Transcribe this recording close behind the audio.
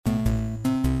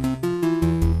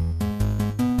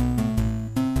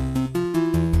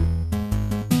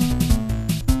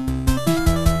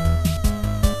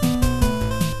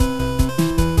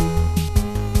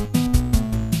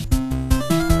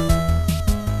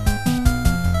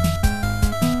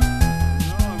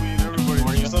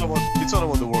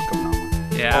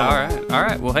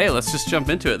right. Well, hey, let's just jump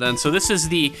into it then. So this is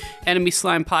the Enemy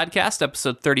Slime Podcast,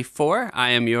 episode 34.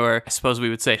 I am your, I suppose we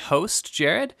would say, host,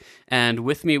 Jared. And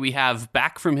with me we have,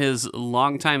 back from his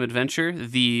longtime adventure,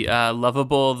 the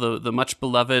lovable, the much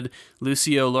beloved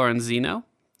Lucio Lorenzino.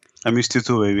 I missed you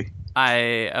too, baby.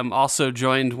 I am also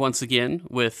joined once again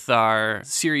with our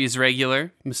series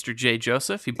regular, Mr. Jay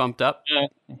Joseph. He bumped up.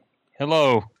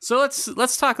 Hello. So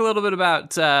let's talk a little bit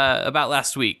about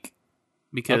last week.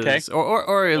 Because last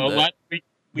week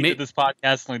we did this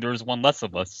podcast, only there was one less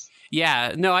of us.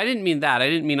 Yeah, no, I didn't mean that. I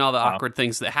didn't mean all the awkward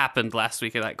things that happened last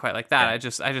week, quite like that.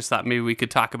 Yeah. I just thought maybe we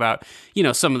could talk about,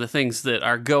 some of the things that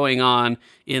are going on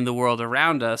in the world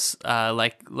around us,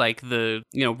 like the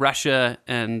Russia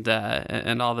and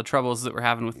all the troubles that we're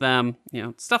having with them,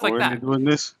 stuff like that. Doing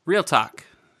this? Real talk.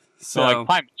 So like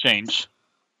climate change.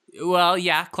 Well,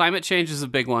 yeah, climate change is a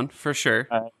big one for sure.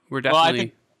 We're definitely. Well, I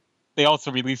think they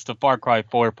also released a Far Cry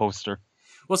 4 poster.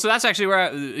 Well, so that's actually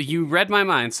where you read my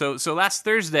mind. So last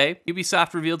Thursday,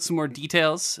 Ubisoft revealed some more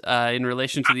details in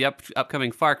relation to the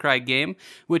upcoming Far Cry game,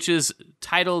 which is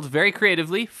titled very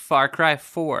creatively Far Cry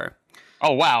 4.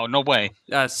 Oh, wow. No way.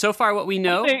 So far, what we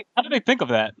know... How did they think of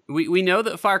that? We know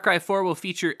that Far Cry 4 will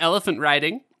feature elephant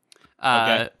riding,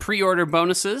 pre-order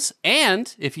bonuses,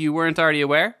 and, if you weren't already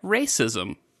aware,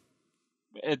 racism.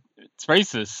 It's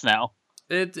racist now.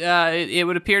 It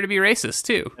would appear to be racist,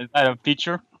 too. Is that a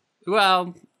feature?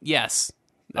 Well, yes.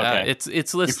 Okay.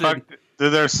 It's listed. In fact,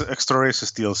 there's extra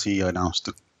racist DLC announced.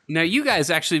 Now, you guys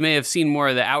actually may have seen more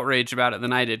of the outrage about it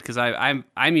than I did, because I'm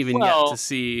even yet to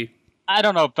see. I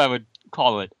don't know if I would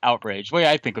call it outrage. The way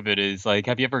I think of it is, like,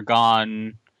 have you ever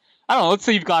gone... I don't know, let's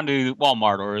say you've gone to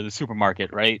Walmart or the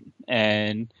supermarket, right?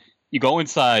 And you go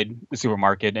inside the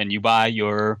supermarket and you buy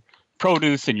your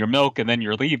produce and your milk, and then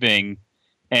you're leaving,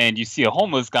 and you see a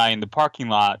homeless guy in the parking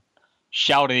lot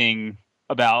shouting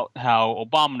about how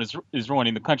Obama is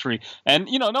ruining the country. And,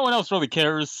 no one else really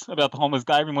cares about the homeless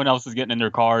guy. Everyone else is getting in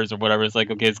their cars or whatever. It's like,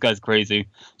 okay, this guy's crazy.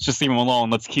 Let's just leave him alone.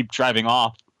 Let's keep driving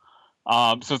off.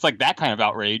 So it's like that kind of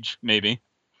outrage, maybe.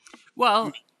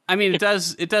 Well, I mean, it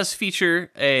does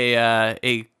feature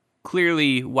a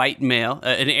clearly white male,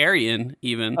 an Aryan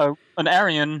even. An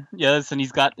Aryan, yes, and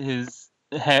he's got his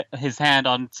hand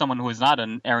on someone who is not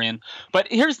an Aryan. But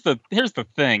here's the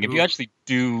thing: if you actually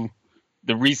do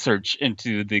the research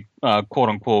into the quote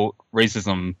unquote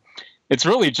racism, it's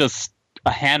really just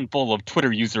a handful of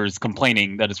Twitter users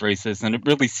complaining that it's racist, and it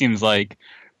really seems like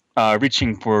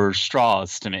reaching for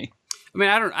straws to me. I mean,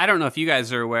 I don't know if you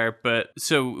guys are aware, but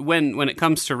so when it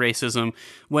comes to racism,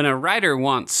 when a writer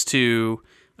wants to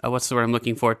what's the word I'm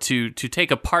looking for? To take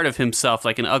a part of himself,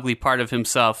 like an ugly part of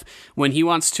himself, when he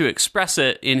wants to express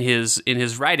it in his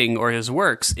writing or his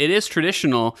works, it is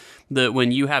traditional that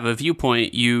when you have a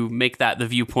viewpoint, you make that the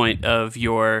viewpoint of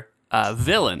your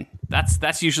villain.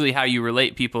 That's usually how you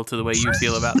relate people to the way you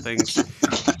feel about things.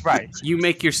 Right. You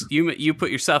make you put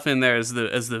yourself in there as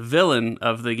the villain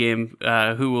of the game,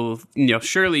 who will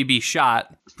surely be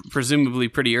shot, presumably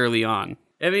pretty early on.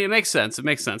 I mean, it makes sense.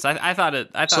 I thought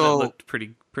it looked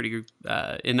pretty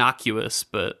innocuous,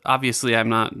 but obviously I'm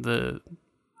not the.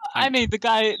 I mean, the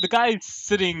guy's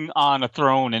sitting on a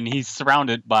throne and he's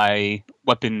surrounded by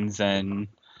weapons, and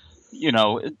you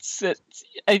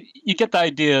get the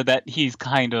idea that he's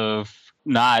kind of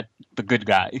not the good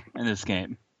guy in this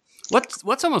game.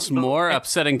 What's almost more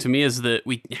upsetting to me is that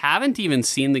we haven't even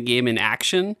seen the game in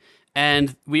action,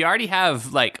 and we already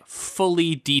have like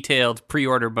fully detailed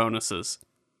pre-order bonuses.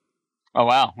 Oh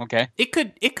wow! Okay.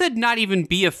 It could not even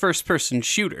be a first-person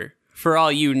shooter for all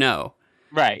you know.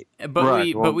 Right.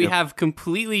 But we have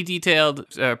completely detailed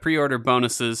pre-order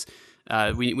bonuses.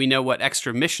 We know what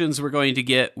extra missions we're going to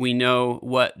get. We know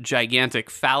what gigantic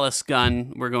phallus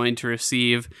gun we're going to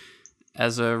receive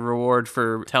as a reward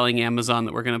for telling Amazon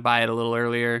that we're going to buy it a little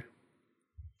earlier.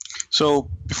 So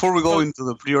before we go into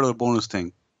the pre-order bonus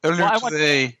thing, earlier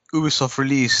today Ubisoft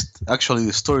released actually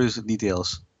the stories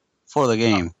details for the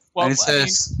game. Well, and it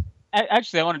says,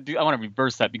 actually, I want to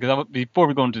reverse that, because before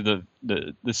we go into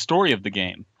the story of the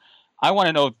game, I want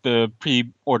to know if the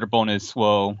pre-order bonus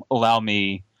will allow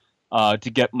me to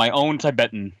get my own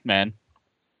Tibetan man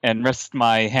and rest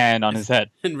my hand on his head.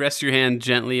 And rest your hand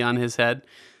gently on his head?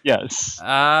 Yes.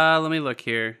 Let me look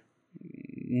here.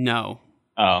 No.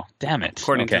 Oh, damn it.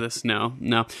 According to this, no.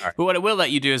 Right. But what it will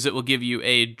let you do is it will give you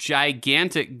a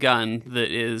gigantic gun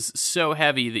that is so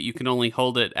heavy that you can only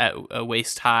hold it at a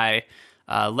waist-high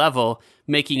level,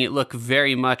 making it look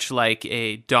very much like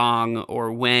a Dong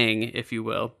or Wang, if you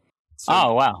will. So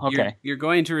oh, wow. Okay. You're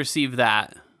going to receive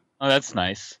that. Oh, that's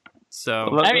nice.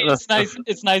 So I mean, it's nice.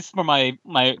 It's nice for my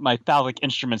phallic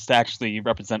instruments to actually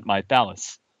represent my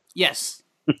phallus. Yes.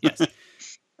 Yes.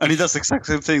 And it does the exact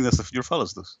same thing that your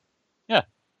phallus does. Yeah.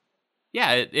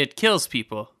 Yeah, it kills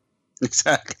people.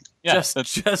 Exactly. Yeah, just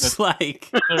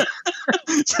like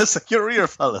just like your rear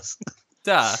phallus.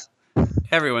 duh.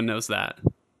 Everyone knows that.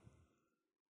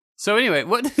 So anyway,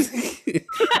 what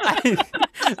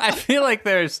I feel like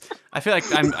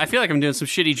I'm doing some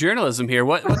shitty journalism here.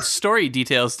 What story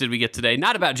details did we get today?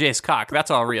 Not about Jace Cock,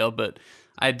 that's all real, but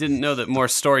I didn't know that more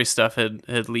story stuff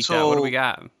had leaked out. What do we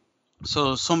got?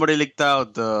 So somebody leaked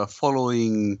out the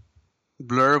following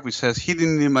blurb, which says,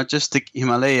 hidden in the majestic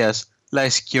Himalayas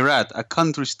lies Kirat, a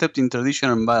country steeped in tradition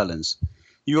and violence.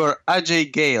 You are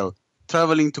Ajay Gale,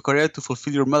 traveling to Korea to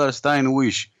fulfill your mother's dying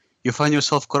wish. You find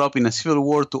yourself caught up in a civil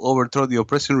war to overthrow the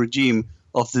oppressing regime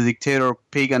of the dictator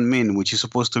Pagan Min, which is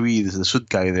supposed to be the suit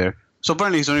guy there. So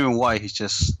apparently he's not even white, he's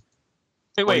just...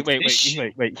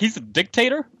 Wait. He's a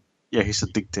dictator? Yeah, he's a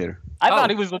dictator. I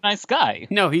thought he was a nice guy.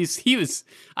 No, he was.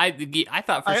 I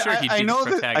thought for sure he'd be the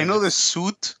protagonist. I know the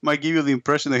suit might give you the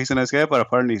impression that he's a nice guy, but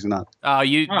apparently he's not. Oh,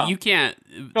 you can't.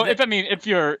 So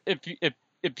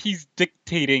if he's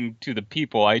dictating to the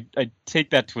people, I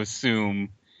take that to assume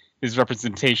his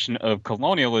representation of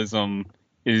colonialism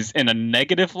is in a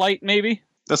negative light, maybe?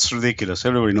 That's ridiculous.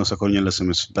 Everybody knows that colonialism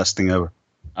is the best thing ever.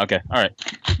 Okay, all right.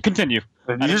 Continue.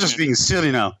 You're just being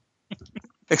silly now.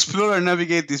 Explore and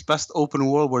navigate this vast open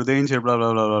world where danger, blah,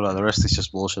 blah, blah, blah, blah. The rest is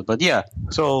just bullshit. But yeah,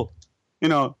 so, he's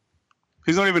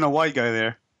not even a white guy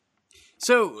there.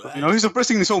 So, he's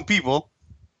oppressing his own people,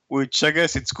 which I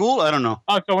guess it's cool. I don't know.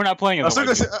 Oh, so we're not playing as a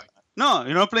white dude. No,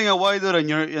 you're not playing a white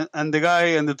dude, and the guy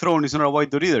in the throne is not a white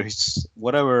dude either. He's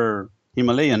whatever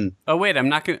Himalayan. Oh, wait, I'm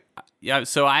not going to... Yeah,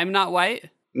 so I'm not white?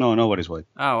 No, nobody's white.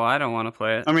 Oh, well, I don't want to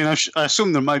play it. I mean, I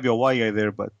assume there might be a white guy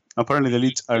there, but apparently the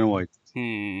leads aren't white.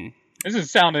 This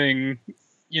is sounding,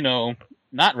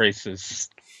 not racist.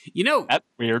 That's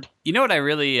weird. You know what I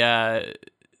really...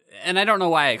 and I don't know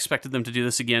why I expected them to do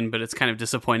this again, but it's kind of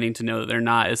disappointing to know that they're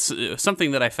not. It's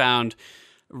something that I found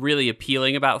really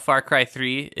appealing about Far Cry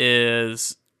 3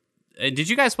 is... did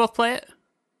you guys both play it?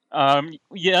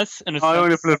 Yes. I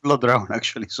only played Blood Dragon,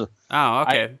 actually. So. Oh,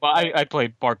 okay. I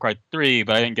played Far Cry 3,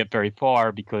 but I didn't get very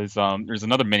far because there's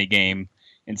another mini game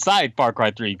inside Far Cry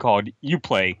 3 called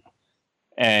Uplay.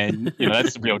 And,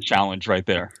 that's the real challenge right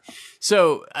there.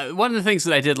 So one of the things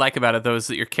that I did like about it, though, is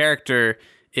that your character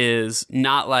is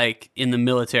not like in the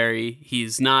military.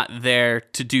 He's not there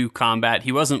to do combat.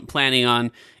 He wasn't planning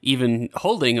on even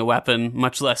holding a weapon,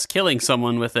 much less killing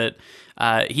someone with it.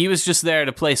 He was just there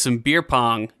to play some beer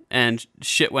pong, and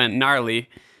shit went gnarly.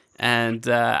 And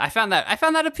I found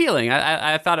that appealing.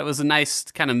 I thought it was a nice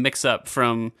kind of mix up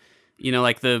from,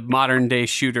 like the modern day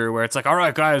shooter where it's like, all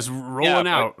right, guys, rolling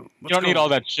out. You don't need all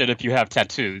that shit if you have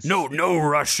tattoos. No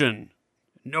Russian.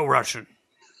 No Russian.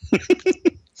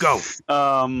 Go.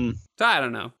 I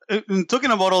don't know.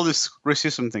 Talking about all this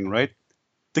racism thing, right?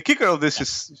 The kicker of this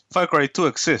is Far Cry 2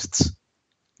 exists.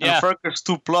 Yeah. And Far Cry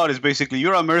 2 plot is basically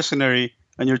you're a mercenary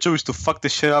and your job is to fuck the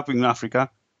shit up in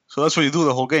Africa. So that's what you do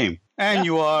the whole game. And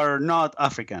you are not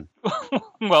African.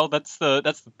 Well, that's the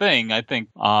thing. I think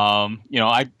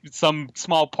some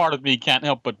small part of me can't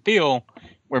help but feel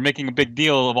we're making a big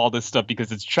deal of all this stuff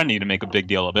because it's trendy to make a big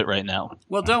deal of it right now.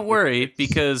 Well, don't worry,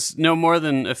 because no more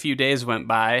than a few days went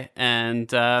by, and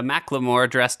Macklemore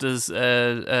dressed as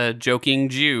a joking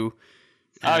Jew.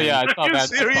 Oh yeah, I saw that.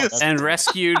 Serious? And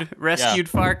rescued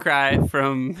Far Cry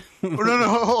from. No,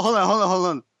 hold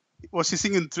on. Was he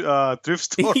singing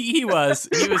Thrift Store? He was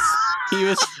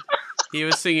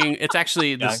singing. It's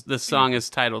actually the song is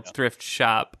titled "Thrift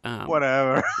Shop."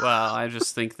 Whatever. Well, I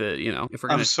just think that if we're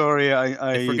gonna. I'm sorry,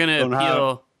 if we're gonna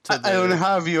appeal to I don't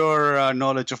have your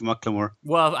knowledge of Macklemore.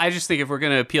 Well, I just think if we're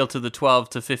gonna appeal to the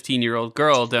 12 to 15-year-old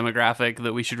girl demographic,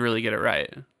 that we should really get it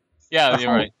right. Yeah,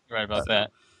 you're right. You're right about that.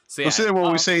 So considering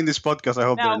what we say in this podcast, I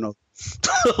hope there are no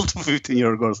 12 to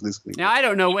 15-year-old girls listening. Now, I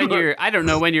don't know when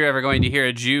you're ever going to hear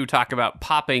a Jew talk about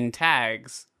popping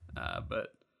tags, but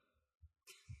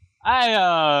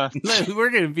we're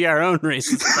going to be our own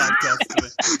racist podcast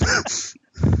today.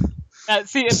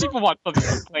 See, if people want something to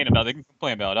complain about, they can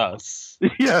complain about us.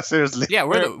 Yeah, seriously. Yeah,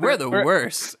 we're the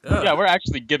worst. Ugh. Yeah, we're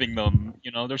actually giving them,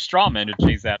 their straw men to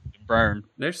chase after and burn.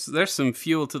 There's some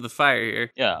fuel to the fire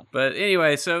here. Yeah. But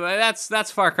anyway, so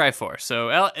that's Far Cry 4. So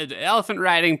elephant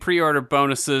riding pre-order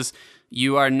bonuses.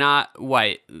 You are not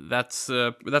white. That's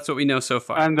what we know so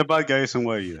far. And the bad guy isn't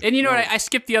white either. And you know what? I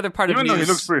skipped the other part of news. No, he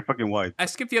looks pretty fucking white. I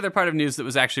skipped the other part of news that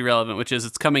was actually relevant, which is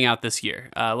it's coming out this year.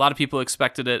 A lot of people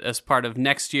expected it as part of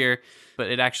next year, but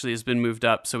it actually has been moved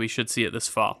up, so we should see it this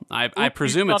fall. I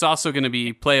presume it's also going to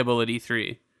be playable at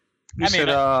E3.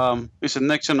 Is it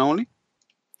next gen only?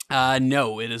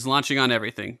 No, it is launching on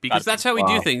everything because that's how we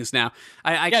do things now.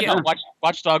 I Yeah, can't. no,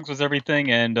 Watch Dogs was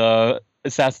everything, and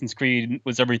Assassin's Creed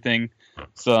was everything.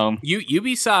 So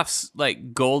Ubisoft's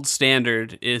like gold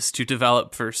standard is to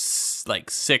develop for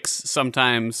like 6,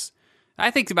 sometimes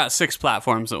I think about 6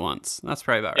 platforms at once. That's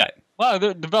probably about right. Well,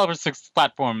 the developer 6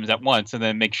 platforms at once, and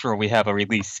then make sure we have a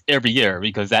release every year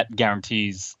because that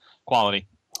guarantees quality.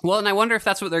 Well, and I wonder if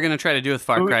that's what they're going to try to do with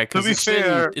Far Cry, because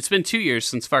it's been 2 years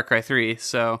since Far Cry 3,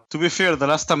 so... To be fair, the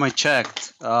last time I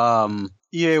checked,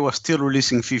 EA was still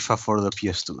releasing FIFA for the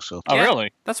PS2, so... Oh,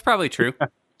 really? That's probably true.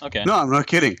 Okay. No, I'm not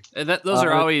kidding. Those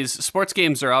are always... Sports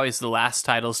games are always the last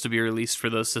titles to be released for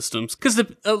those systems, because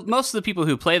most of the people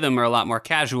who play them are a lot more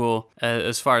casual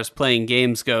as far as playing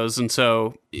games goes, and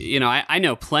so, you know, I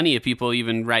know plenty of people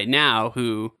even right now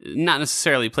who, not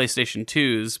necessarily PlayStation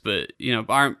 2s, but, you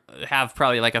know, have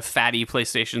probably like a fatty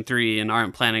PlayStation 3 and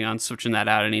aren't planning on switching that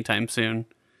out anytime soon.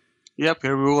 Yep,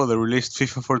 here we go. They released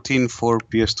FIFA 14 for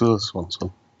PS2 as well,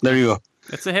 so there you go.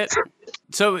 It's a hit.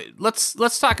 So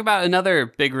let's talk about another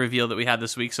big reveal that we had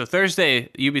this week. So Thursday,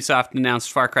 Ubisoft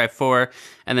announced Far Cry 4,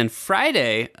 and then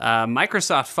Friday,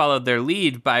 Microsoft followed their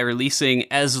lead by releasing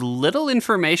as little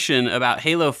information about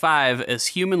Halo 5 as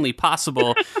humanly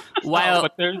possible, while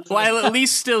at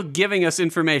least still giving us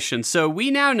information. So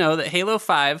we now know that Halo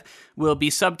 5 will be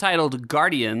subtitled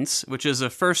Guardians, which is a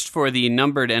first for the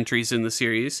numbered entries in the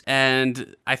series.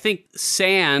 And I think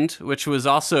Sand, which was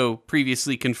also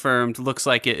previously confirmed, looks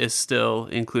like it is still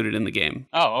included in the game.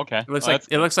 Oh, okay. It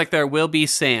looks like there will be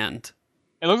sand.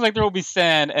 It looks like there will be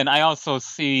sand, and I also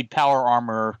see power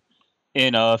armor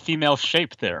in a female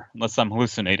shape there, unless I'm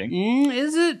hallucinating.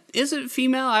 Is it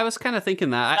female? I was kind of thinking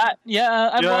that.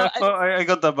 I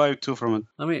got that vibe too from it.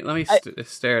 Let me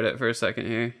stare at it for a second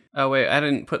here. Oh wait, I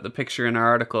didn't put the picture in our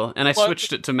article, and I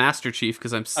switched it to Master Chief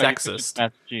because I'm sexist.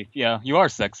 Master Chief, yeah, you are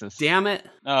sexist. Damn it!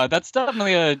 That's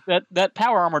definitely that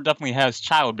power armor definitely has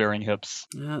childbearing hips.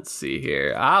 Let's see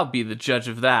here. I'll be the judge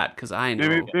of that because I know.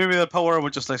 Maybe the power armor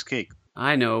just likes cake.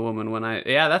 I know a woman when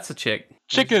that's a chick.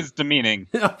 Chick is demeaning.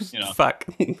 Fuck.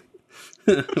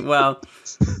 Well,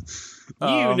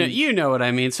 you know what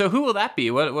I mean. So who will that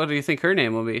be? What do you think her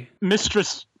name will be?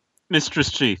 Mistress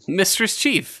Chief. Mistress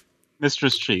Chief.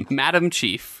 Mistress Chief. Madam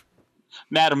Chief.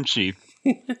 Madam Chief.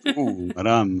 Ooh,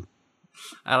 Madam.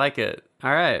 I like it.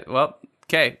 All right. Well,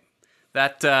 okay.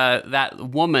 That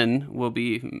woman will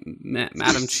be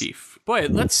Madam Chief. Boy,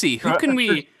 let's see. Who can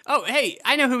we... Oh, hey,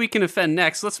 I know who we can offend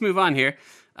next. Let's move on here.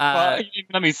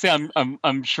 Let me say,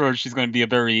 I'm sure she's going to be a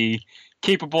very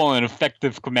capable and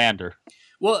effective commander.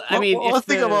 Well, I mean... let's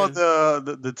think about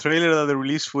the trailer that they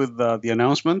released with the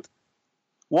announcement.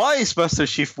 Why is Master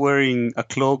Chief wearing a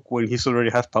cloak when he's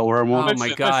already has power armor? Oh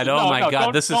my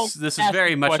god! This is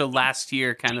very much a last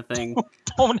year kind of thing.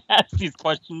 Don't ask these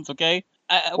questions, okay?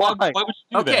 Why would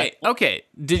you do that? Okay.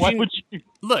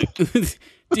 Look?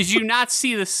 Did you not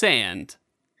see the sand?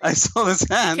 I saw the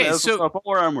sand. Okay, so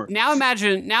power armor. Now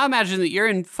imagine that you're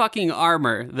in fucking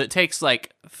armor that takes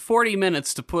like 40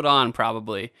 minutes to put on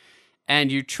probably,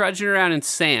 and you're trudging around in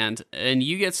sand, and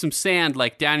you get some sand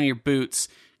like down in your boots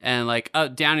and like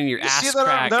down in your ass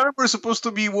crack. The armor is supposed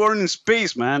to be worn in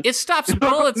space, man. It stops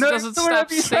bullets. It doesn't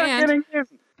stop sand.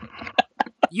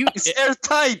 It's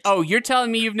airtight. Oh, you're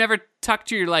telling me you've never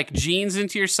tucked your like jeans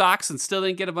into your socks and still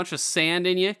didn't get a bunch of sand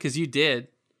in you? Because you did.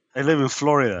 I live in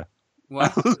Florida.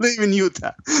 Well, I live in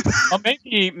Utah. Well,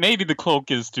 maybe the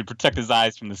cloak is to protect his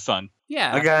eyes from the sun.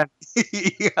 Yeah. Again,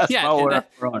 he has power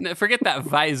armor. Forget that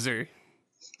visor.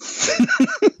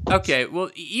 Okay,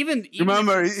 well, even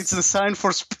remember, it's a sign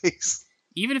for space.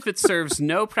 Even if it serves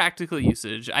no practical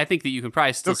usage, I think that you can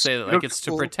probably still say that like it's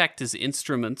to protect his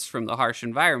instruments from the harsh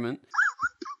environment.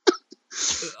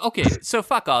 Okay, so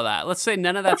fuck all that. Let's say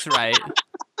none of that's right.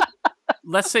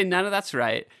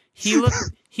 He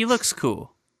looks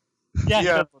cool.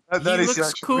 Yeah, that he is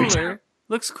looks cooler.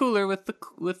 Looks cooler with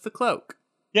the cloak.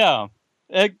 Yeah,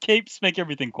 capes make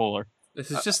everything cooler. This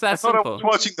is just that I simple. thought I was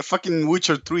watching the fucking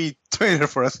Witcher 3 trailer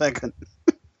for a second.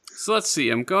 So let's see.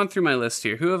 I'm going through my list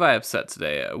here. Who have I upset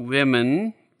today?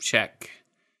 Women, check.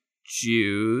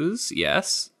 Jews,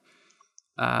 yes.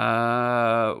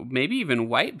 Maybe even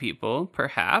white people,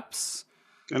 perhaps.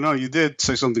 I know you did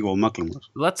say something about Macklemore.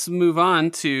 Let's move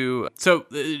on to... So,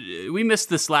 we missed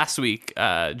this last week,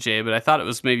 Jay, but I thought it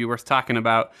was maybe worth talking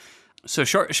about. So,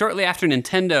 shortly after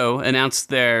Nintendo announced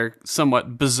their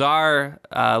somewhat bizarre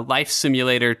life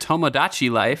simulator,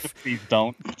 Tomodachi Life... Please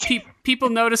don't. People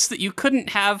noticed that you couldn't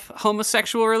have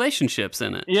homosexual relationships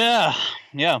in it. Yeah.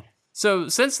 So,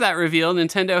 since that reveal,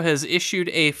 Nintendo has issued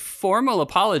a formal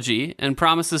apology and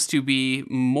promises to be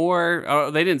more,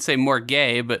 they didn't say more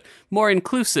gay, but more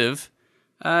inclusive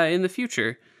in the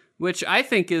future, which I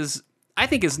think is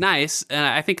nice, and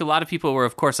I think a lot of people were,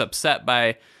 of course, upset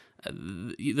by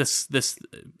this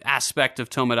aspect of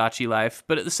Tomodachi Life.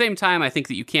 But at the same time, I think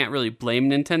that you can't really blame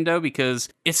Nintendo, because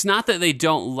it's not that they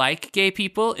don't like gay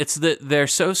people, it's that they're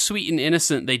so sweet and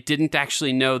innocent they didn't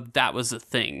actually know that was a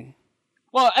thing.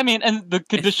 Well, I mean, and the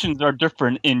conditions are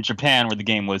different in Japan, where the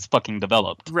game was fucking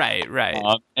developed. Right.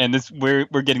 And this we're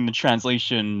getting the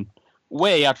translation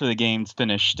way after the game's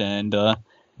finished, and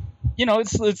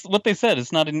it's what they said.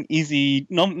 It's not an easy.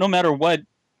 No matter what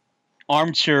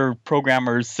armchair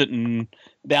programmers sitting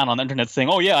down on the internet saying,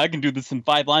 "Oh yeah, I can do this in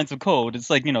 5 lines of code." It's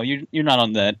like, you're not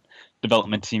on that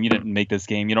development team. You didn't make this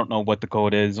game. You don't know what the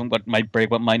code is and what might break,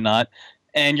 what might not.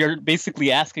 And you're basically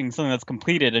asking something that's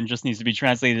completed and just needs to be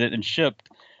translated and shipped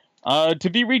to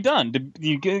be redone.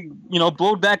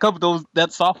 Blow back up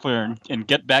that software and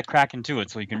get back cracking to it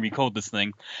so you can recode this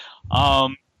thing.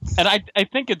 And I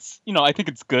think it's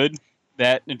good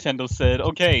that Nintendo said,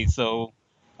 okay, so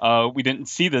we didn't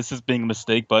see this as being a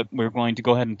mistake, but we're going to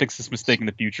go ahead and fix this mistake in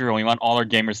the future, and we want all our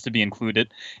gamers to be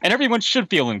included, and everyone should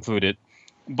feel included.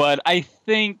 But I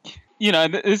think,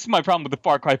 this is my problem with the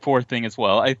Far Cry 4 thing as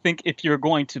well. I think if you're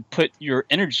going to put your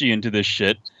energy into this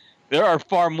shit, there are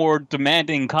far more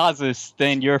demanding causes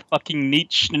than your fucking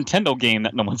niche Nintendo game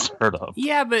that no one's heard of.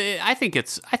 Yeah, but I think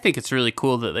it's really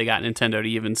cool that they got Nintendo to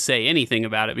even say anything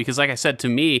about it, because, like I said, to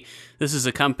me, this is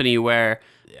a company where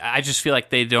I just feel like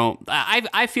they don't.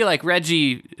 I feel like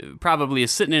Reggie probably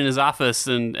is sitting in his office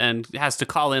and has to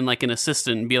call in like an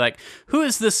assistant and be like, "Who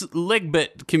is this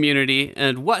Ligbit community,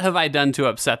 and what have I done to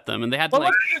upset them?" And they had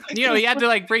to he had to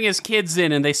like bring his kids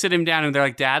in, and they sit him down and they're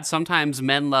like, "Dad, sometimes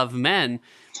men love men."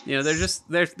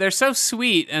 They're so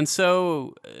sweet, and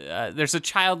so there's a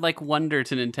childlike wonder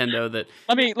to Nintendo that.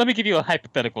 Let me give you a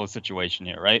hypothetical situation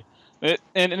here, right?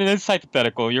 And in this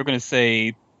hypothetical, you're going to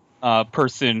say a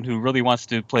person who really wants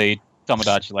to play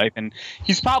Tomodachi Life, and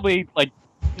he's probably like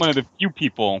one of the few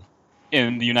people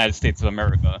in the United States of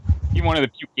America. He's one of the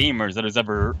few gamers that has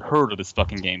ever heard of this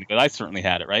fucking game, because I certainly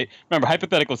had it, right? Remember,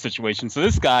 hypothetical situation. So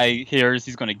this guy hears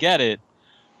he's going to get it,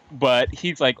 but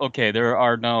he's like, okay, there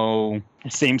are no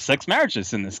same-sex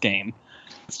marriages in this game.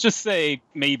 Let's just say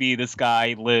maybe this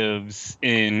guy lives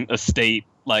in a state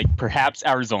like perhaps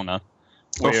Arizona.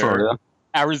 Or Florida.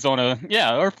 Arizona,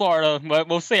 yeah, or Florida, but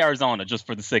we'll say Arizona just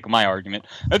for the sake of my argument.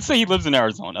 Let's say he lives in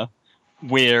Arizona,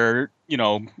 where,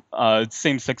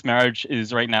 same-sex marriage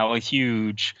is right now a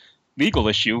huge legal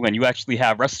issue, and you actually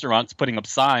have restaurants putting up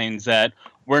signs that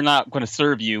we're not going to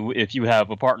serve you if you have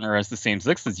a partner as the same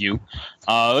sex as you.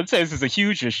 Let's say this is a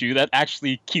huge issue that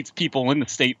actually keeps people in the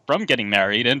state from getting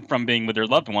married and from being with their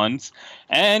loved ones.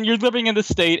 And you're living in the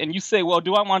state, and you say, well,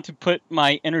 do I want to put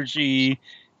my energy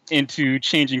into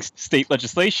changing state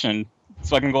legislation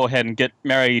so I can go ahead and get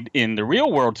married in the real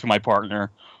world to my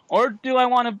partner? Or do I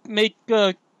want to make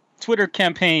a Twitter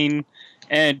campaign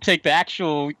and take the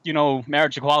actual,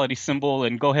 marriage equality symbol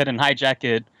and go ahead and hijack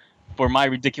it for my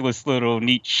ridiculous little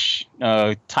niche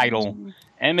title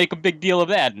and make a big deal of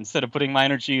that instead of putting my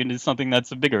energy into something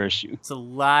that's a bigger issue? It's a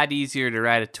lot easier to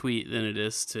write a tweet than it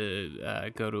is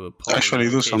to go to a poll. Actually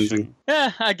do something.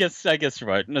 Yeah, I guess you're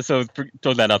right. So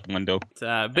throw that out the window.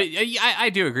 But I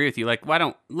do agree with you. Like, why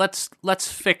don't let's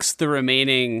fix the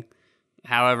remaining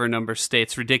however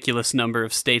ridiculous number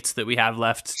of states that we have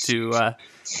left to,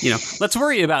 let's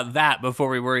worry about that before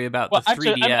we worry about the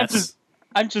 3DS.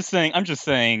 I'm just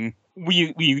saying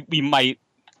we might,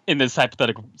 in this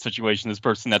hypothetical situation, this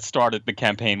person that started the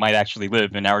campaign might actually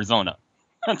live in Arizona.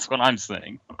 That's what I'm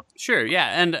saying. Sure,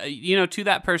 yeah, and to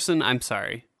that person, I'm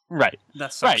sorry. Right.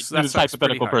 That sucks. Right. That this sucks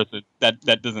hypothetical person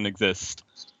that doesn't exist.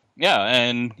 Yeah,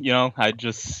 and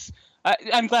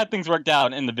I'm glad things worked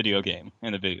out in the video game.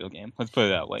 Let's put it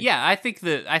that way. Yeah, I think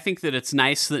that it's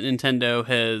nice that Nintendo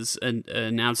has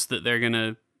announced that they're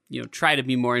gonna try to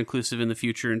be more inclusive in the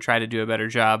future and try to do a better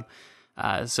job.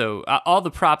 So all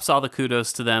the props, all the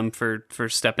kudos to them for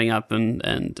stepping up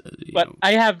and. But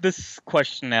I have this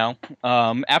question now.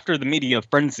 After the media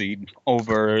frenzied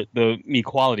over the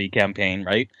Equality campaign,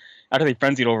 right? After they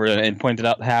frenzied over it and pointed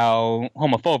out how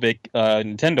homophobic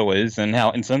Nintendo is and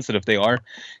how insensitive they are,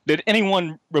 did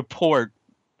anyone report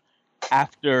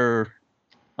after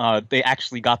they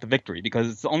actually got the victory?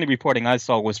 Because the only reporting I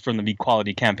saw was from the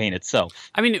Equality campaign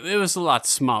itself. I mean, it was a lot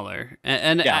smaller,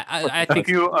 and yeah, I think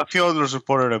a few others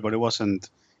reported it, but it wasn't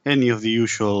any of the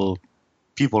usual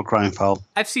people crying foul.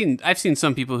 I've seen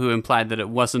some people who implied that it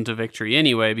wasn't a victory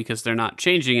anyway because they're not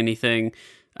changing anything,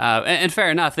 and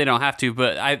fair enough, they don't have to.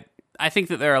 But I think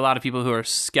that there are a lot of people who are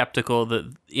skeptical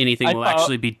that anything will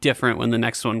actually be different when the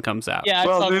next one comes out. Yeah,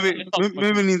 well, maybe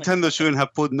Nintendo shouldn't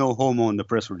have put no homo in the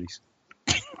press release.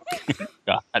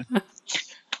 God.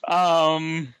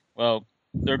 Well,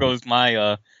 there goes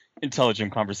my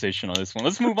intelligent conversation on this one.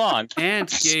 Let's move on. And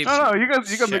Gabe. No, you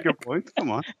can make your check. point. Come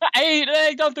on.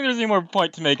 I don't think there's any more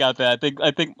point to make out that.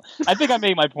 I think I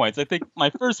made my points. I think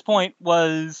my first point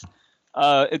was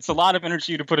it's a lot of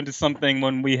energy to put into something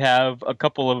when we have a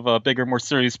couple of bigger, more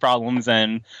serious problems.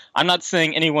 And I'm not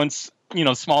saying anyone's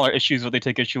smaller issues what they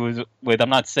take issue with. I'm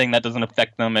not saying that doesn't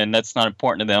affect them and that's not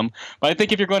important to them. But I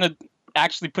think if you're going to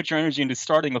actually put your energy into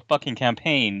starting a fucking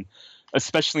campaign,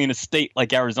 especially in a state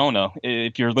like Arizona,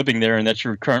 if you're living there and that's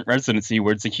your current residency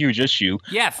where it's a huge issue.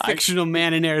 Yeah, fictional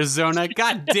man in Arizona.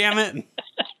 God damn it.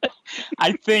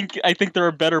 I think there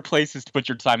are better places to put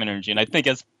your time and energy. And I think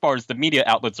as far as the media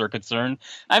outlets are concerned,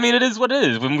 I mean, it is what it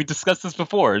is. When we discussed this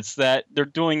before, it's that they're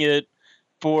doing it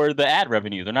for the ad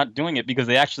revenue. They're not doing it because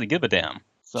they actually give a damn.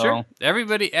 So, sure.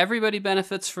 Everybody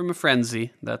benefits from a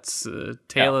frenzy. That's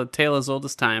tale as old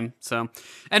as time. So,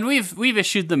 and we've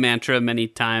issued the mantra many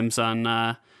times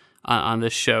on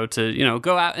this show to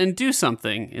go out and do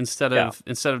something instead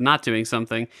of not doing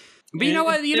something. But you know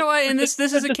what? And this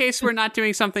is a case where not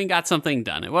doing something got something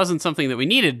done. It wasn't something that we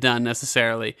needed done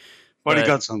necessarily, but it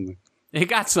got something. It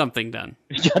got something done.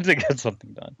 You got to get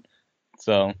something done.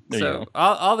 So there you go.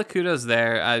 All the kudos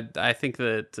there. I think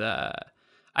that.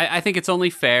 I think it's only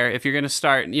fair if you're going to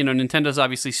start, Nintendo's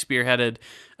obviously spearheaded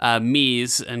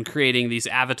Mii's and creating these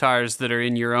avatars that are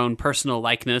in your own personal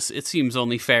likeness. It seems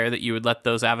only fair that you would let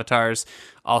those avatars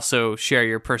also share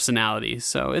your personality.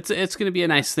 So it's going to be a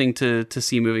nice thing to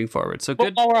see moving forward. So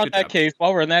good. While we're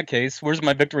in that case, where's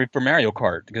my victory for Mario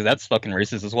Kart? Because that's fucking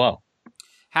racist as well.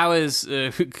 How is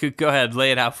go ahead,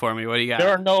 lay it out for me. What do you got? There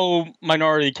are no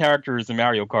minority characters in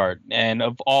Mario Kart, and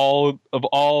of all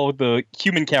the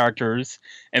human characters,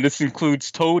 and this includes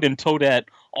Toad and Toadette,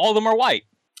 all of them are white.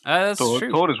 That's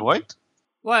true. Toad is white?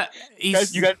 What? You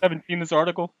guys haven't seen this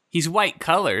article? He's white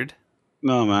colored.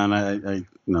 No, man, I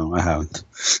haven't.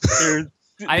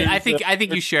 I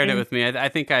think you shared it with me. I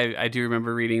think I do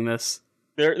remember reading this.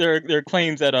 There are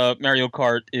claims that Mario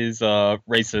Kart is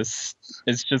racist.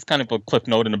 It's just kind of a cliff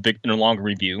note in a longer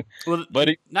review. Well, but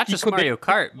not just Mario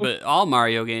Kart, but all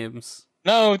Mario games.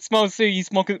 No, it's mostly he's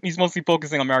mostly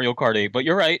focusing on Mario Kart 8. But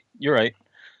you're right.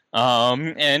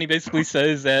 And he basically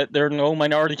says that there are no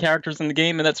minority characters in the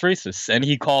game, and that's racist. And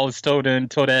he calls Toad and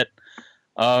Toadette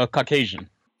Caucasian.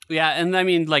 Yeah, and I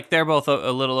mean, like they're both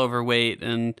a little overweight,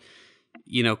 and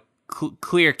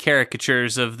clear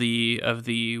caricatures of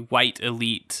the white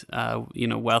elite,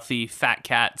 wealthy fat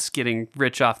cats getting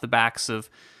rich off the backs of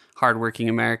hardworking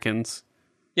Americans.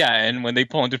 Yeah, and when they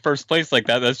pull into first place like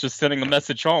that, that's just sending a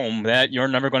message home that you're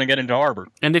never going to get into Harvard.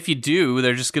 And if you do,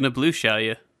 they're just going to blue shell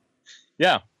you.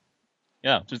 Yeah,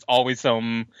 just always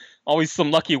some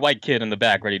lucky white kid in the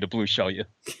back ready to blue shell you.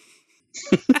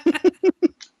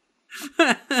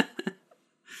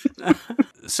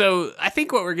 So I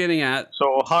think what we're getting at.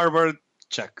 So Harvard,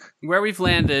 check. Where we've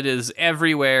landed is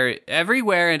everywhere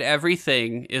and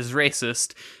everything is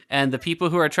racist, and the people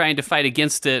who are trying to fight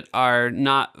against it are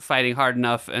not fighting hard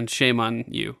enough, and shame on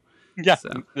you. Yeah, so,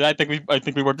 I think we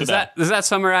worked it out. Does that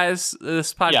summarize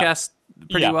this podcast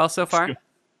pretty well so far?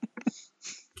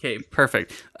 Okay,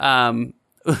 perfect.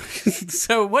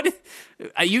 So what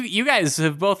you guys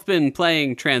have both been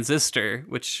playing Transistor,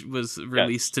 which was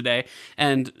released today,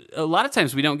 and a lot of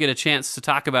times we don't get a chance to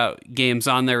talk about games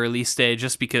on their release day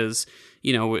just because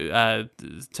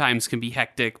times can be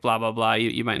hectic, blah blah blah.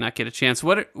 You might not get a chance.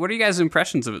 What are you guys'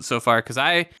 impressions of it so far? Because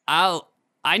I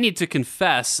need to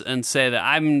confess and say that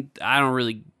I don't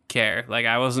really care. Like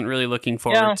I wasn't really looking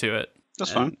forward to it.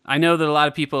 That's fine. I know that a lot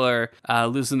of people are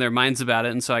losing their minds about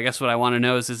it, and so I guess what I want to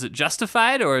know is it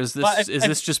justified, or is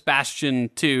this just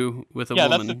Bastion 2 with a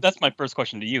woman? Yeah, that's my first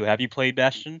question to you. Have you played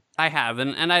Bastion? I have,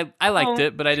 and I liked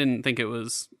it, but I didn't think it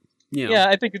was, Yeah,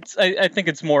 I think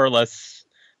it's more or less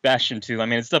Bastion 2. I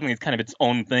mean, it's definitely kind of its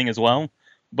own thing as well.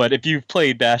 But if you've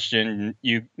played Bastion,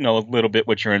 you know a little bit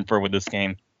what you're in for with this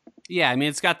game. Yeah, I mean,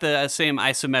 it's got the same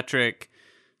isometric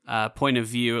point of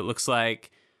view, it looks like.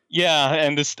 Yeah,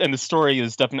 and the story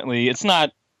is definitely, it's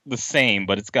not the same,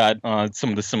 but it's got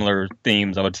some of the similar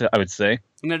themes, I would say.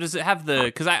 Now, does it have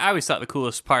because I always thought the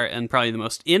coolest part and probably the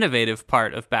most innovative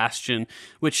part of Bastion,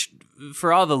 which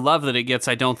for all the love that it gets,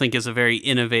 I don't think is a very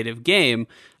innovative game,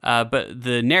 but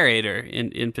the narrator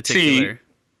in particular. See,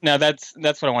 now that's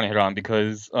what I want to hit on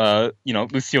because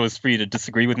Lucio is free to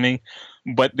disagree with me,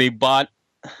 but they bought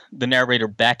the narrator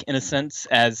back in a sense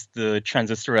as the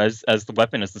transistor, as the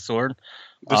weapon, as the sword.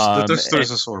 The transistor is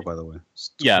a sword, by the way.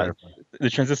 Yeah, the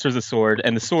transistor is a sword,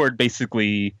 and the sword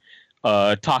basically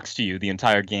talks to you the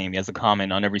entire game. He has a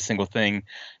comment on every single thing,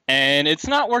 and it's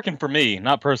not working for me.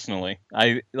 Not personally.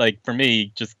 For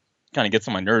me, just kind of gets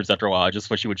on my nerves after a while. I just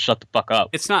wish he would shut the fuck up.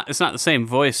 It's not the same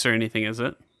voice or anything, is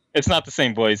it? It's not the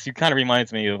same voice. He kind of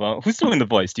reminds me of who's doing the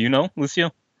voice. Do you know,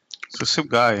 Lucio? It's the same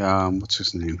guy. What's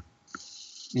his name?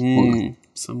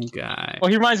 Some guy. Well,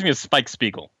 he reminds me of Spike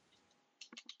Spiegel.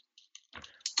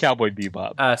 Cowboy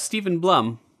Bebop. Stephen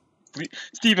Blum.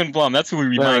 Stephen Blum, that's who he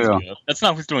reminds me of. That's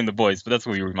not who's doing the voice, but that's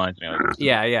who he reminds me of.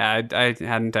 Yeah, I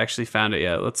hadn't actually found it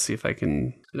yet. Let's see if I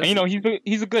can... And,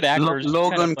 he's a good actor.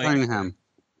 Logan Cunningham.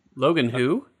 Logan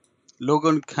who?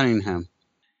 Logan Cunningham.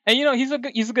 And he's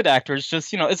a good actor. It's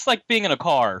just, it's like being in a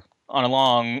car on a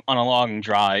long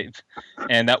drive,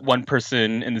 and that one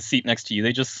person in the seat next to you,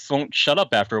 they just won't shut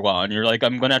up after a while, and you're like,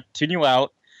 I'm going to tune you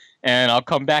out, and I'll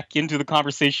come back into the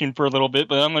conversation for a little bit,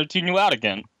 but I'm going to tune you out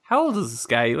again. How old is this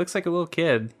guy? He looks like a little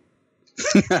kid.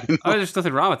 There's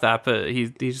nothing wrong with that, but he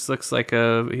just looks like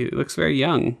he looks very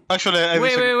young. Actually,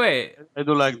 wait. I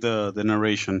do like the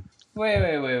narration.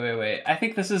 Wait. I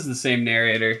think this is the same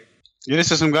narrator. Yeah,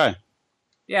 this is the same guy.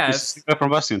 Yeah, it's the guy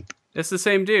from Bastion. It's the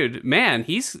same dude. Man,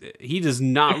 he does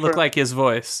not look like his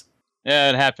voice. Yeah,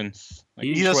 it happens.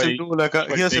 He doesn't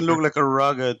look like a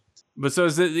rugged. But so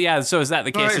is that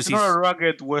the case? It's not a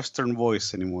rugged Western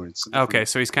voice anymore. It's okay,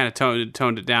 so he's kind of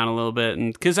toned it down a little bit,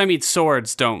 and because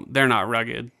swords they're not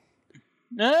rugged.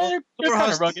 They're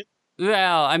kind of rugged.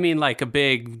 Well, I mean, like a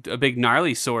big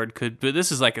gnarly sword could, but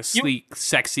this is like a sleek,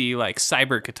 sexy, like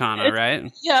cyber katana,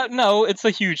 right? Yeah, no, it's a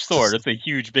huge sword. It's a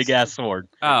huge, big ass sword.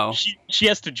 Oh, she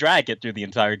has to drag it through the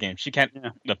entire game. She can't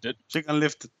lift it. She can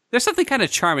lift it. There's something kind of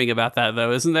charming about that,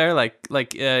 though, isn't there?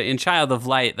 Like in Child of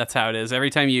Light, that's how it is.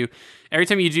 Every time you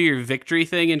do your victory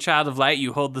thing in Child of Light,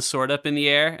 you hold the sword up in the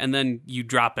air and then you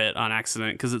drop it on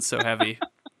accident because it's so heavy.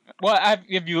 Well, have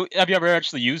you ever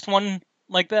actually used one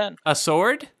like that? A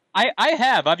sword? I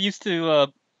have. I used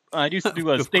to do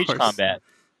a stage combat.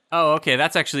 Oh, okay.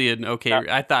 That's actually an okay.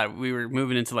 I thought we were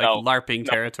moving into LARPing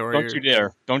territory.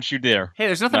 Don't you dare. Hey,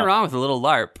 there's nothing wrong with a little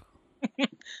LARP.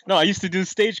 No, I used to do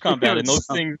stage combat, and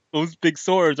those big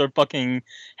swords are fucking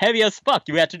heavy as fuck.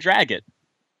 You had to drag it.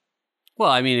 Well,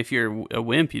 I mean, if you're a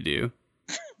wimp, you do.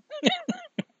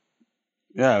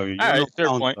 Yeah. All right, fair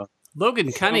point.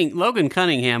 Logan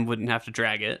Cunningham wouldn't have to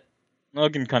drag it.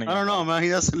 Logan Cunningham. I don't know, man. He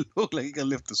doesn't look like he can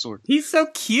lift the sword. He's so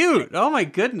cute. Oh my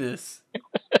goodness.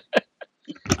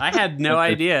 I had no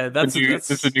idea. That's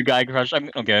a new guy crush.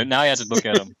 Okay, now I had to look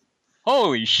at him.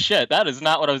 Holy shit, that is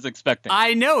not what I was expecting.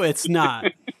 I know it's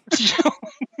not.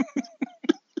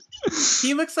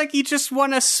 He looks like he just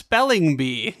won a spelling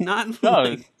bee, not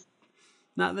the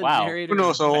narrator. Who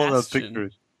knows all the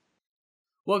pictures?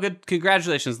 Well, good.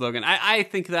 Congratulations, Logan. I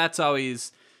think that's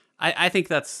always. I think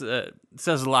that's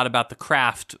says a lot about the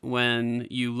craft when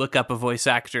you look up a voice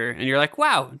actor and you're like,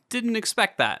 wow, didn't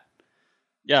expect that.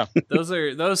 Yeah,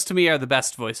 those to me are the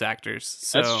best voice actors.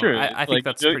 So that's true. I think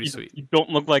that's pretty sweet. You don't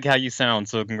look like how you sound,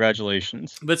 so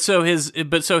congratulations. But so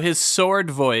his sword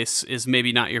voice is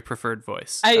maybe not your preferred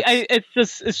voice.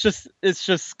 It's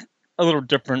just a little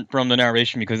different from the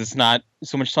narration because it's not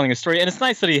so much telling a story, and it's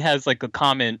nice that he has like a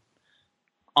comment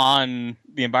on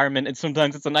the environment, and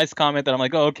sometimes it's a nice comment that I'm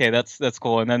like, oh, okay, that's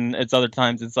cool, and then it's other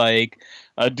times it's like,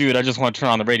 dude, I just want to turn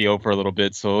on the radio for a little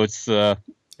bit. So it's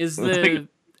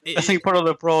I think part of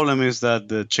the problem is that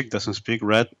the chick doesn't speak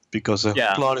Red because the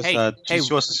plot is that she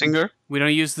was a singer. We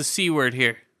don't use the C word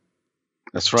here.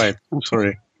 That's right. I'm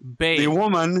sorry. Babe. The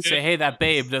woman. Say, hey, that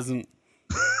babe doesn't.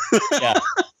 Yeah.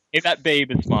 Hey, that babe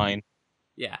is fine.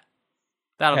 Yeah.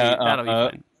 That'll be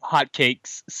fine. Hot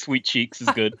cakes, sweet cheeks is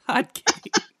good. Hot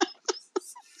cakes.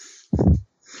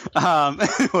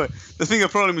 Anyway, the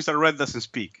problem is that Red doesn't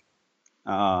speak.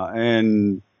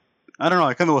 And I don't know,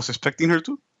 I kind of was expecting her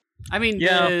to. I mean,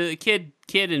 the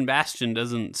kid in Bastion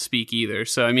doesn't speak either.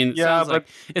 So I mean,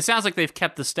 it sounds like they've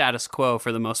kept the status quo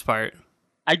for the most part.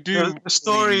 I do.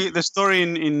 The story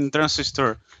in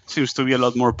Transistor seems to be a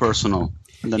lot more personal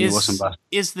than it was in Bastion.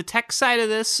 Is the tech side of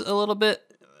this a little bit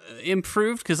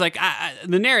improved? Because like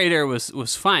the narrator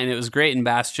was fine. It was great in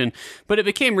Bastion, but it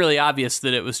became really obvious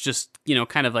that it was just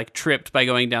kind of like tripped by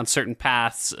going down certain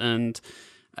paths and.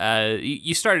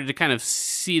 You started to kind of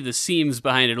see the seams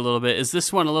behind it a little bit. Is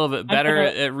this one a little bit better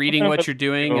at reading what you're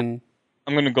doing? And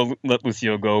I'm going to go let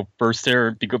Lucio go first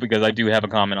there because I do have a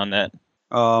comment on that.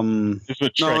 No,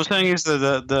 what I'm saying is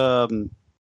that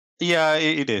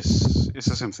it is. It's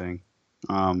the same thing.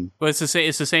 Well, it's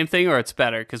the same thing, or it's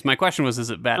better? Because my question was, is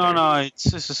it better? No, it's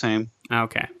the same.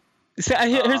 Okay. See,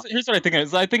 here's what I think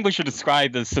is. I think we should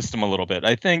describe the system a little bit.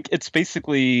 I think it's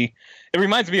basically. It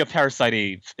reminds me of Parasite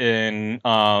Eve in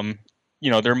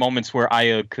there are moments where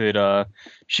Aya could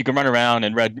she can run around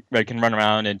and Red can run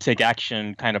around and take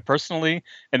action kind of personally,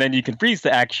 and then you can freeze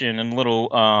the action and a little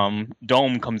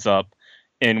dome comes up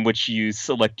in which you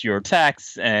select your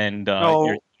attacks and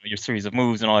No, your series of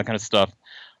moves and all that kind of stuff.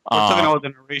 we're talking about the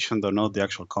narration, though, not the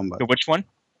actual combat. Which one?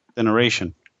 The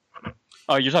narration.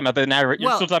 Oh, you're talking about the narration. You're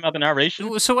Well, still talking about the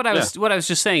narration. So what I was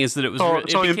just saying is that it was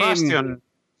So it became,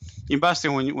 in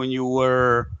Bastion, when you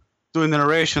were doing the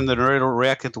narration, the narrator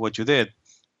reacted to what you did,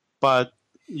 but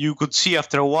you could see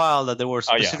after a while that there were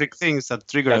specific things that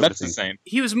triggered That's everything. the same.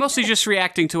 he was mostly just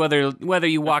reacting to whether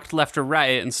you walked left or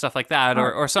right and stuff like that,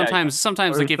 or sometimes Or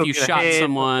like if you took the shot hit,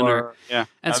 someone or yeah.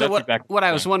 And No, so that's exactly what the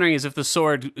I was same. wondering is if the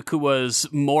sword was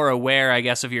more aware, I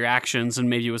guess, of your actions and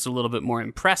maybe it was a little bit more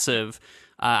impressive.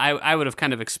 I would have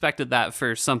kind of expected that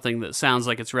for something that sounds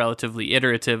like it's relatively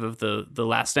iterative of the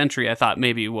last entry. I thought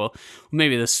maybe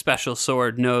the special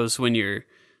sword knows when you're.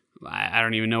 I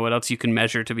don't even know what else you can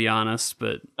measure, to be honest.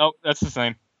 But Oh, that's the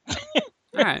same. all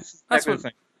right, that's Exactly what. the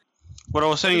same. What I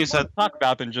was saying is that Talk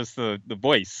about than just the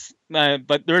voice.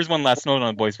 But there is one last note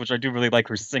on the voice, which I do really like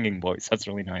her singing voice. That's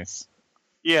really nice.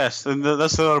 yes, and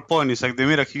that's the other point. It's like they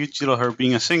made a huge deal of her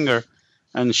being a singer,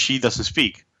 and she doesn't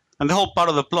speak. And the whole part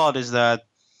of the plot is that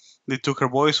they took her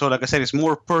voice, so like I said, it's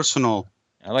more personal,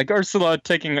 I like Ursula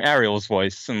taking Ariel's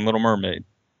voice in Little Mermaid.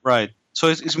 right? So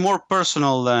it's more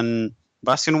personal than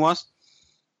Bastion was.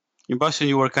 In Bastion,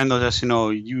 you were kind of just,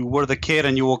 you were the kid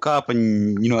and you woke up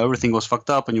and, everything was fucked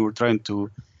up and you were trying to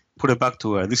put it back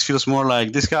to her. This feels more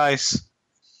like these guys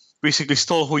basically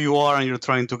stole who you are and you're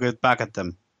trying to get back at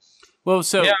them. Well,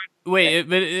 so Yeah. wait,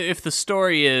 but if the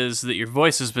story is that your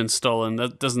voice has been stolen,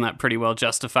 doesn't that pretty well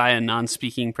justify a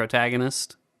non-speaking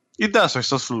protagonist? It does, it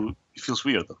feels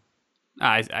weird, though.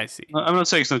 I see. I'm not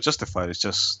saying it's not justified, it's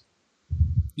just...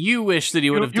 You wish that he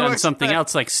would have You done something expect-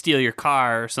 else, like steal your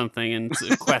car or something, and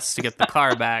quest to get the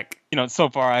car back. So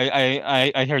far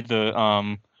I heard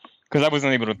the because I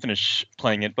wasn't able to finish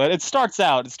playing it, but it starts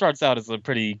out as a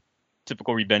pretty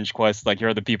typical revenge quest. Like, here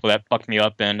are the people that fucked me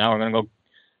up, and now we're gonna go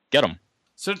get them.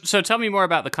 So tell me more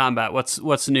about the combat.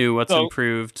 What's new? What's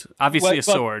improved? Obviously, a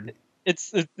sword.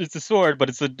 It's a sword, but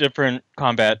it's a different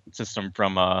combat system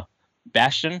from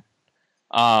Bastion.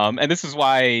 And this is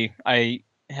why I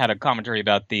had a commentary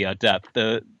about the depth.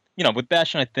 With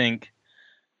Bastion, I think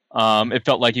it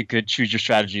felt like you could choose your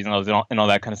strategies and all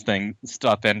that kind of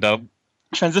stuff. And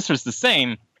Transistor's the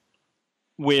same,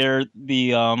 where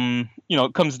the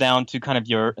it comes down to kind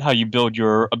of how you build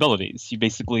your abilities. You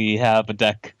basically have a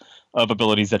deck of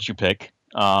abilities that you pick,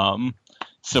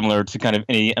 similar to kind of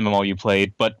any MMO you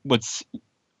played. But what's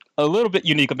a little bit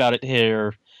unique about it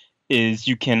here is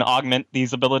you can augment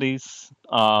these abilities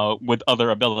with other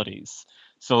abilities.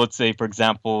 So let's say, for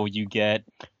example, you get,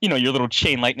 your little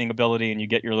chain lightning ability and you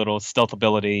get your little stealth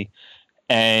ability.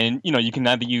 And, you can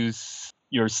either use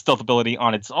your stealth ability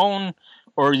on its own,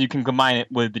 or you can combine it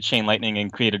with the chain lightning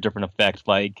and create a different effect,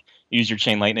 like use your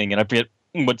chain lightning and I forget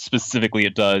what specifically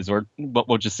it does, or what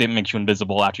we'll just say it makes you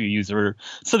invisible after you use it, or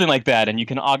something like that. And you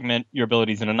can augment your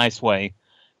abilities in a nice way.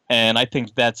 And I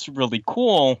think that's really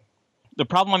cool. The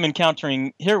problem I'm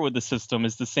encountering here with the system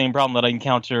is the same problem that I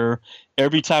encounter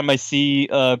every time I see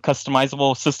a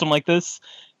customizable system like this.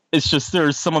 It's just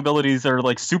there's some abilities that are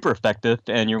like super effective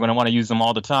and you're going to want to use them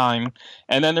all the time.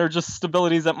 And then there are just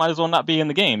abilities that might as well not be in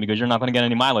the game because you're not going to get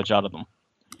any mileage out of them.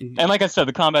 And like I said,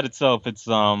 the combat itself, it's,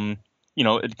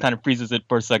 it kind of freezes it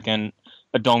for a second.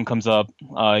 A dome comes up,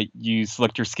 you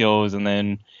select your skills, and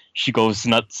then she goes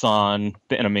nuts on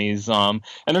the enemies. And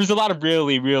there's a lot of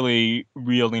really, really,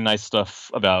 really nice stuff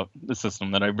about the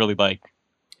system that I really like.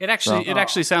 It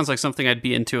actually sounds like something I'd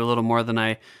be into a little more than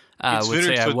I would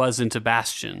say I was into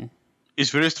Bastion. It's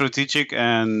very strategic,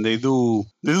 and they do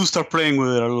start playing with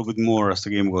it a little bit more as the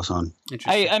game goes on.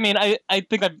 Interesting. I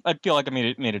think I feel like I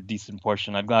made a decent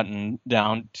portion. I've gotten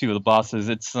down to the bosses.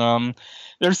 It's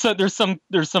there's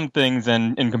some things,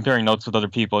 and in comparing notes with other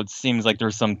people, it seems like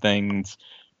there's some things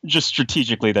just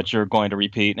strategically that you're going to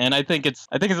repeat, and I think it's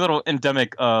a little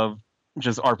endemic of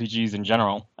just RPGs in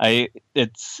general.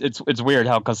 It's weird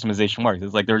how customization works.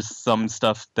 It's like there's some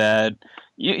stuff that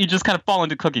you just kind of fall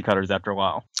into cookie cutters after a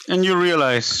while. And you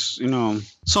realize,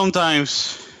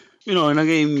 sometimes, in a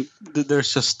game,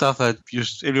 there's just stuff that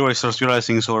everybody starts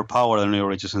realizing is overpowered, and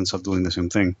everybody just ends up doing the same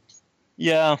thing.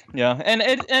 Yeah, and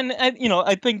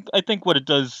I think what it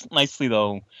does nicely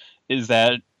though is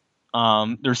that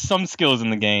there's some skills in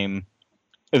the game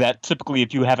that typically,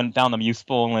 if you haven't found them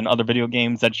useful in other video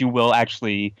games, that you will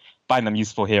actually find them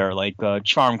useful here. Like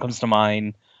Charm comes to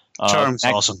mind. Charm's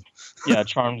awesome. Yeah,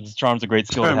 Charm's a great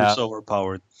skill Charm to have. is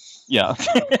overpowered. Yeah.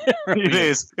 It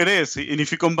is. It is. And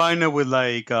if you combine it with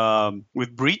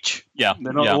with Breach, Yeah.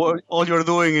 then Yeah. all you're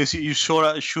doing is you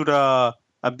shoot a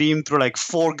beam through like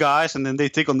 4 guys, and then they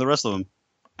take on the rest of them.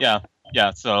 Yeah.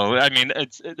 Yeah. So I mean,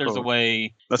 there's a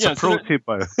way. That's yeah, a pro tip.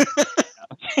 By the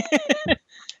way.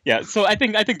 Yeah. So I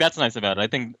think that's nice about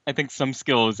it. I think some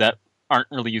skills that aren't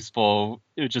really useful,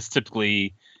 just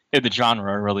typically in the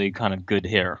genre, are really kind of good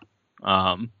here.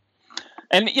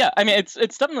 And yeah, I mean,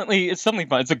 it's definitely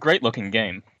fun. It's a great looking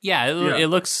game. Yeah, it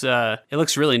looks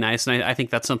really nice, and I think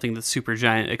that's something that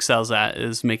Supergiant excels at,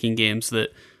 is making games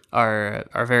that are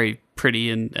very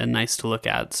pretty and nice to look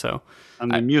at. So,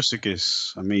 and the music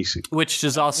is amazing, which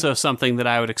is also something that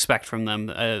I would expect from them.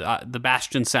 The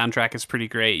Bastion soundtrack is pretty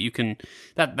great. You can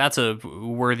that's a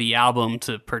worthy album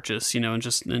to purchase,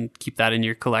 and keep that in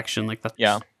your collection like that.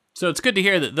 Yeah. So it's good to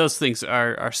hear that those things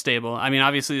are stable. I mean,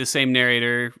 obviously the same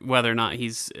narrator, whether or not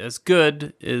he's as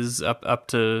good is up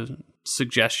to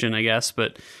suggestion, I guess.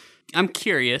 But I'm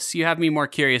curious. You have me more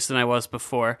curious than I was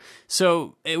before.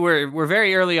 So we're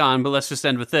very early on, but let's just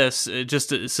end with this. Just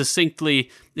succinctly,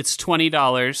 it's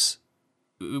 $20.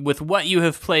 With what you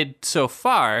have played so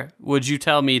far, would you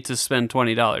tell me to spend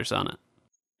 $20 on it?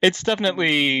 It's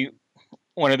definitely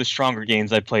one of the stronger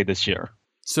games I played this year.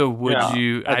 So would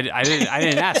you? I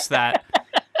didn't ask that.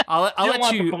 I'll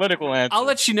let you. Political answer. I'll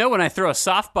let you know when I throw a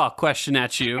softball question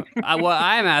at you. What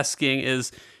I'm asking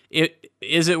is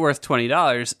it worth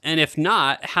 $20? And if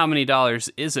not, how many dollars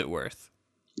is it worth?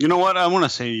 You know what? I want to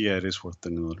say it is worth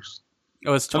 $10.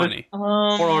 Oh, it's 20. For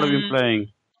what I've been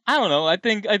playing. I don't know. I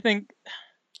think.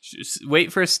 Just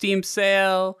wait for a Steam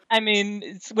sale. I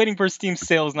mean, waiting for a Steam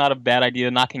sale is not a bad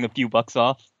idea. Knocking a few bucks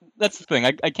off. That's the thing.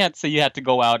 I can't say you have to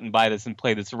go out and buy this and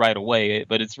play this right away,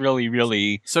 but it's really,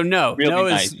 really. So no,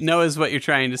 really nice. No is what you're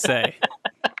trying to say.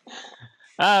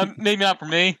 Maybe not for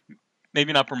me.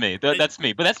 Maybe not for me. That's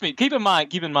me. But that's me. Keep in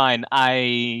mind,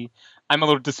 I'm a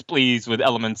little displeased with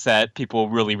elements that people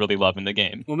really, really love in the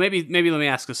game. Well, maybe let me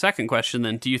ask a second question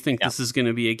then. Do you think this is going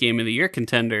to be a Game of the Year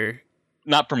contender?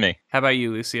 Not for me. How about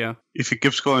you, Lucio? If it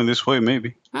keeps going this way,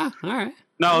 maybe. Ah, all right.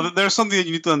 No, there's something that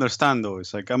you need to understand, though.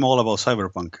 It's like I'm all about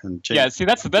Cyberpunk and change. Yeah, see,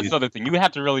 that's the other thing. You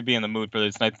have to really be in the mood for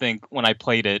this. And I think when I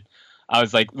played it, I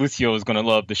was like, Lucio is going to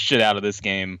love the shit out of this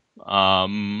game.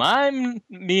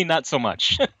 Me, not so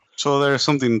much. So there's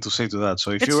something to say to that.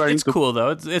 So if it's cool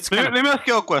though. It's let me ask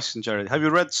you a question, Jared. Have you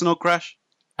read Snow Crash?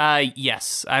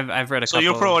 Yes, I've read a couple. So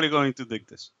you're probably going to dig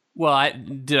this. Well,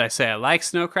 did I say I like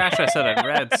Snow Crash? I said I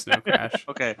read Snow Crash.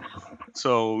 Okay,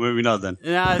 so maybe not then.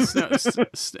 No,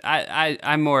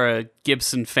 I'm more a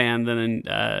Gibson fan than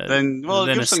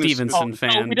a Stevenson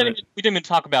fan. We didn't even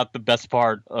talk about the best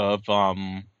part of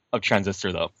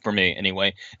Transistor though, for me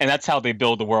anyway, and that's how they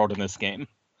build the world in this game.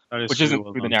 Which isn't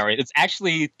through the narrator. It's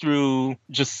actually through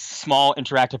just small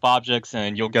interactive objects,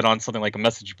 and you'll get on something like a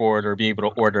message board or be able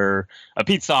to order a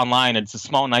pizza online. And it's a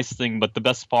small, nice thing, but the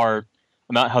best part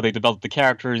about how they develop the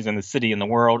characters and the city and the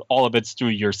world, all of it's through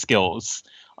your skills.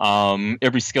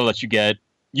 Every skill that you get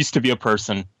used to be a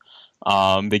person.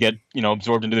 They get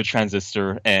absorbed into the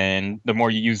transistor, and the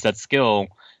more you use that skill,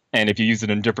 and if you use it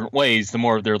in different ways, the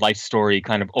more of their life story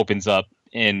kind of opens up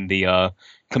in the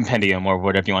compendium or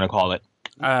whatever you want to call it.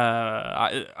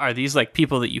 Are these like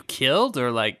people that you killed,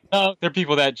 or like? No, they're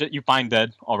people that you find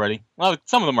dead already. Well,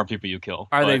 some of them are people you kill.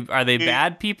 Are they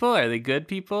bad people? Are they good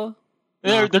people?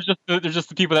 They're just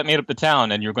the people that made up the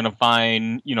town, and you're going to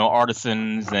find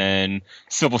artisans and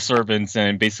civil servants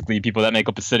and basically people that make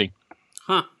up the city.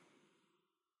 Huh.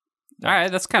 All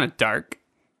right, that's kind of dark.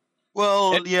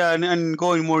 Well, yeah, and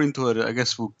going more into it, I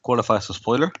guess will qualify as a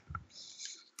spoiler.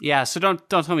 Yeah, so don't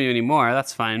tell me anymore.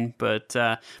 That's fine, but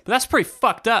that's pretty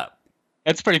fucked up.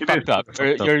 It's pretty fucked up.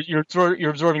 You're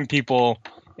absorbing people,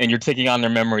 and you're taking on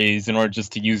their memories in order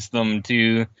just to use them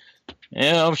to,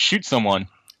 shoot someone.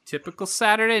 Typical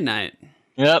Saturday night.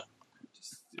 Yep.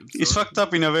 It's fucked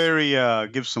up in a very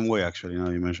Gibson way, actually.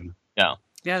 Now you mention it. Yeah.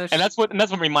 Yeah, and that's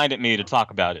what reminded me to talk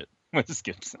about it with this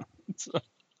Gibson.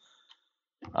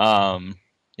 Yeah.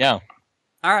 All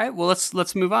right. Well,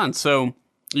 let's move on. So.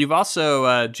 You've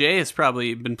also, Jay has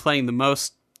probably been playing the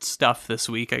most stuff this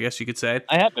week, I guess you could say.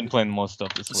 I have been playing the most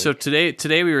stuff this week. So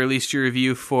today we released your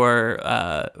review for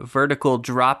Vertical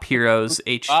Drop Heroes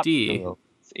HD.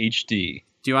 HD.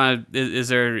 Do you want to, is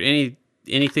there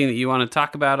anything that you want to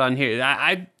talk about on here?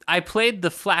 I played the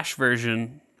Flash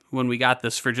version when we got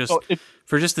this for just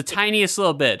the tiniest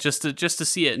little bit, just to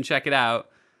see it and check it out.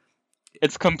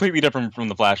 It's completely different from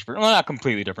the Flash version. Well, not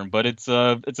completely different, but it's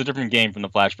a different game from the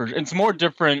Flash version. It's more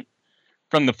different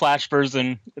from the Flash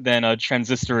version than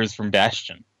Transistor is from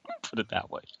Bastion. Put it that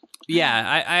way.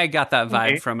 Yeah, I got that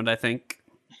vibe from it, I think.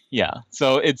 Yeah.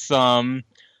 So it's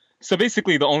so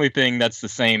basically the only thing that's the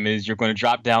same is you're going to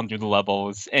drop down through the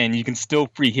levels and you can still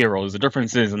free heroes. The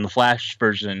difference is in the Flash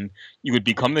version, you would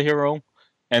become the hero,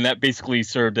 and that basically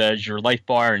served as your life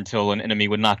bar until an enemy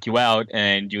would knock you out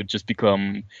and you would just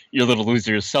become your little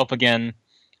loser yourself again.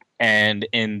 And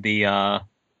in the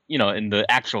in the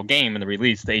actual game, in the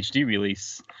release, the HD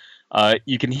release,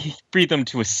 you can free them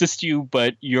to assist you,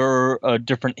 but you're a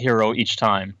different hero each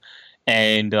time,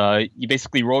 and you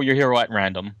basically roll your hero at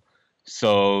random.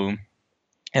 So, and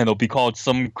it'll be called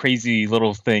some crazy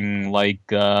little thing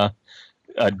like a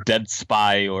Dead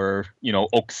Spy or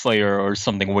Oak Slayer or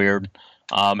something weird.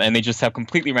 And they just have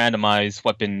completely randomized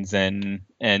weapons and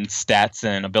stats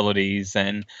and abilities,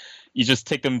 and you just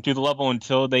take them through the level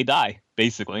until they die,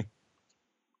 basically.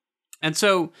 And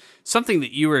so something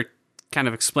that you were kind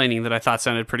of explaining that I thought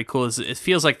sounded pretty cool is it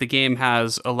feels like the game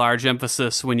has a large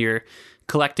emphasis when you're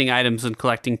collecting items and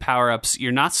collecting power-ups.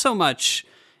 You're not so much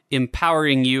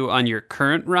empowering you on your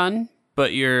current run,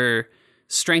 but you're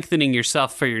strengthening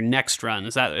yourself for your next run.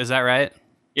 Is that right?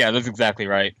 Yeah, that's exactly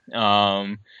right.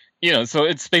 So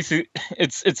it's basically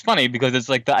it's funny because it's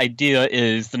like the idea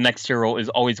is the next hero is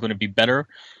always going to be better,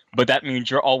 but that means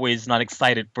you're always not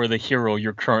excited for the hero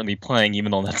you're currently playing,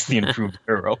 even though that's the improved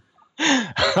hero.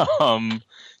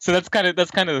 So that's kind of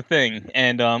the thing.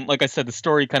 And like I said, the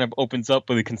story kind of opens up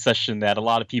with a concession that a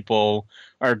lot of people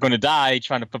are going to die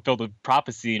trying to fulfill the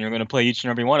prophecy, and you're going to play each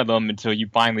and every one of them until you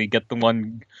finally get the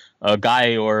one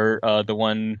guy or the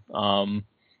one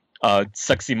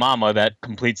sexy mama that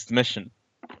completes the mission.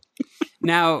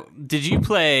 Now, did you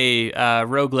play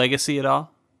Rogue Legacy at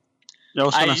all? I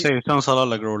was gonna say it sounds a lot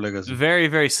like Rogue Legacy. Very,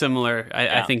 very similar,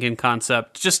 I think, in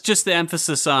concept. Just the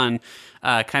emphasis on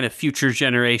kind of future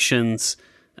generations,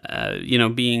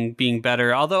 being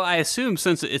better. Although I assume,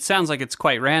 since it sounds like it's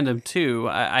quite random too,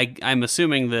 I'm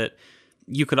assuming that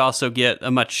you could also get a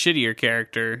much shittier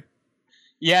character.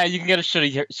 Yeah, you can get a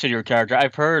shittier character.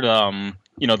 I've heard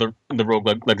the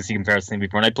Rogue Legacy comparison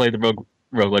before, and I played the Rogue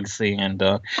Legacy, and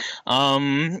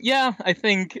I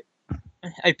think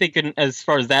as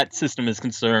far as that system is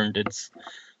concerned, it's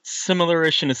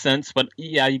similar-ish in a sense, but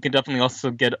yeah, you can definitely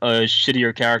also get a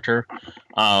shittier character,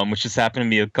 which has happened to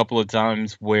me a couple of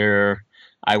times where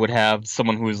I would have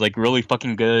someone who was like really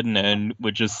fucking good and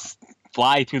would just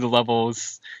fly through the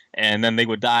levels, and then they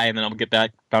would die, and then I would get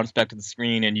back, bounce back to the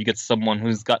screen, and you get someone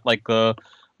who's got like a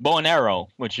bow and arrow,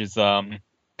 which is kind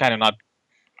of not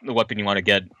the weapon you want to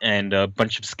get, and a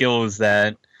bunch of skills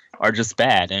that are just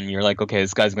bad, and you're like, okay,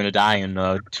 this guy's going to die in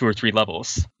 2 or 3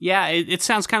 levels. Yeah, it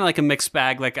sounds kind of like a mixed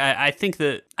bag. Like I think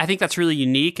that's really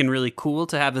unique and really cool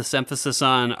to have this emphasis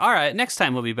on, all right, next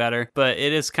time will be better, but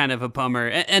it is kind of a bummer.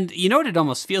 And you know what it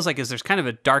almost feels like is there's kind of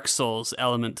a Dark Souls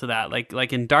element to that.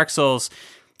 Like in Dark Souls,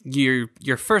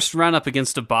 your first run up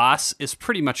against a boss is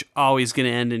pretty much always going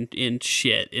to end in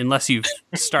shit unless you've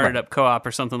started up co-op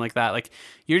or something like that. Like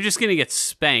you're just going to get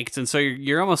spanked, and so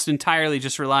you're almost entirely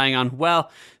just relying on, well,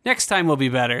 next time will be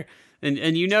better. And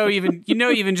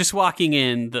even just walking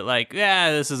in that like,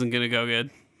 yeah, this isn't going to go good.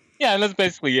 Yeah, and that's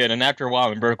basically it. And after a while,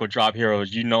 when vertical drop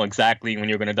heroes, you know exactly when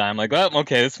you're going to die. I'm like, oh,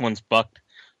 okay, this one's fucked.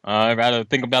 I'd rather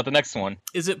think about the next one.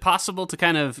 Is it possible to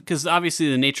kind of, because obviously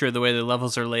the nature of the way the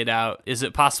levels are laid out, is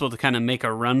it possible to kind of make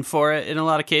a run for it in a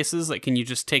lot of cases? Like, can you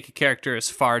just take a character as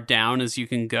far down as you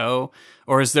can go?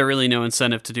 Or is there really no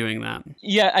incentive to doing that?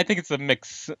 Yeah, I think it's a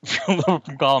mix, a little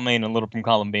from column A and a little from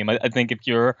column B. I think if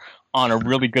you're on a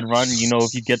really good run,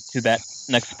 if you get to that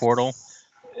next portal,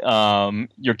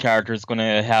 your character is going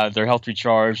to have their health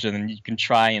recharged, and then you can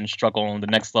try and struggle on the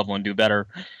next level and do better.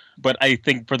 But I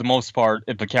think for the most part,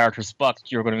 if the character's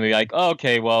fucked, you're going to be like, oh,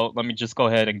 okay, well, let me just go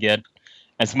ahead and get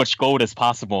as much gold as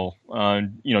possible.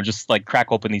 Just like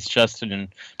crack open these chests, and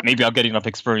maybe I'll get enough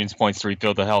experience points to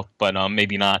refill the health, but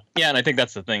maybe not. Yeah, and I think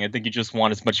that's the thing. I think you just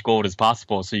want as much gold as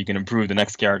possible so you can improve the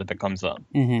next character that comes up.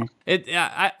 Mm-hmm.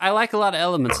 I like a lot of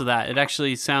elements of that. It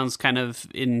actually sounds kind of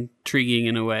intriguing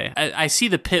in a way. I see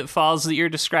the pitfalls that you're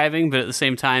describing, but at the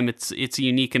same time, it's a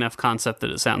unique enough concept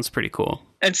that it sounds pretty cool.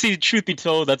 And see, truth be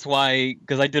told, that's why,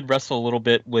 because I did wrestle a little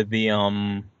bit with the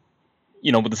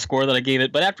with the score that I gave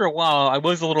it. But after a while, I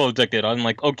was a little addicted. I'm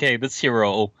like, okay, this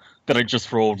hero that I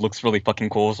just rolled looks really fucking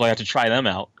cool, so I have to try them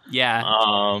out. Yeah.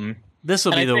 This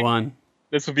will be the one.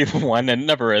 This will be the one, and it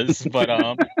never is. But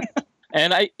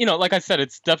and I, like I said,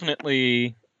 it's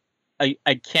definitely.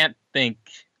 I can't think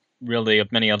really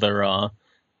of many other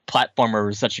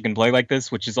platformers that you can play like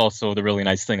this, which is also the really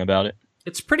nice thing about it.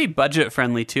 It's pretty budget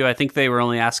friendly too. I think they were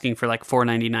only asking for like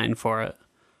 $4.99 for it.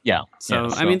 Yeah.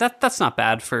 So I mean that's not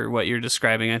bad for what you're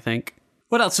describing, I think.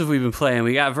 What else have we been playing?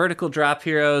 We got vertical drop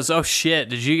heroes. Oh shit,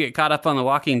 did you get caught up on The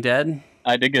Walking Dead?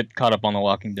 I did get caught up on The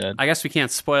Walking Dead. I guess we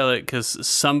can't spoil it because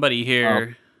somebody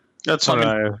here. That's all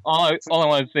right. All I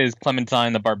want to say is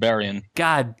Clementine the Barbarian.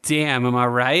 God damn, am I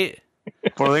right?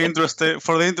 For the interest of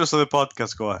the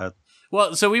podcast, go ahead.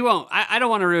 Well, so we won't. I don't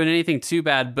want to ruin anything too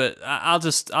bad, but I'll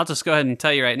just go ahead and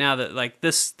tell you right now that like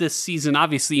this season,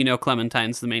 obviously you know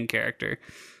Clementine's the main character,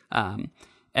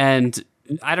 and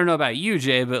I don't know about you,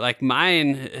 Jay, but like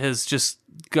mine has just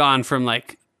gone from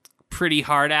like pretty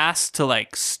hard ass to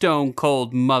like stone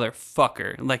cold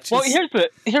motherfucker. Like, just... well,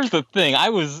 here's the thing. I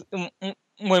was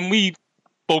when we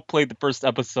both played the first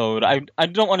episode. I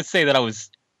don't want to say that I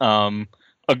was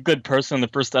a good person in the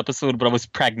first episode, but I was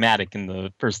pragmatic in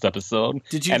the first episode.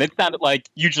 Did you? And it sounded like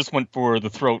you just went for the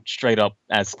throat straight up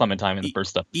as Clementine in the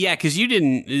first episode. Yeah, because you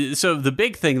didn't. So the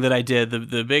big thing that I did,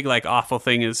 the big like awful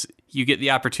thing is you get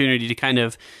the opportunity to kind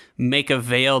of make a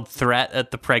veiled threat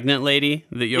at the pregnant lady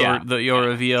that you'll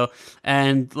reveal,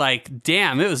 and like,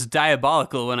 damn, it was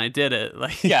diabolical when I did it.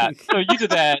 Like, yeah, so you did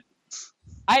that.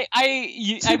 I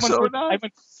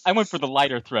went for the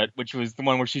lighter threat, which was the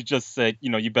one where she just said,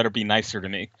 you better be nicer to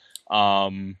me.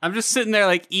 I'm just sitting there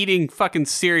like eating fucking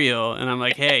cereal, and I'm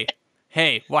like, hey,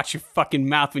 watch your fucking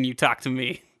mouth when you talk to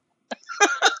me.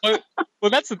 Well,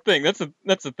 that's the thing. That's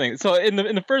the thing. So in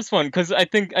the first one, because I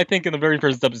think in the very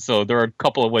first episode there are a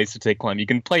couple of ways to take Clem. You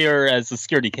can play her as the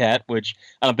scaredy cat, which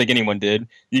I don't think anyone did.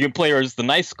 You can play her as the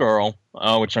nice girl,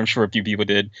 which I'm sure a few people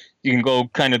did. You can go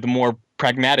kind of the more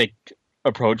pragmatic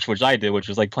approach, which I did, which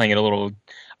was like playing it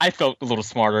I felt a little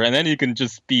smarter, and then you can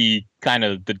just be kind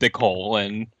of the dickhole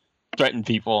and threaten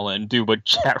people and do what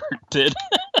Jared did.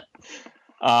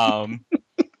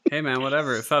 Hey man,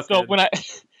 whatever. It felt so good.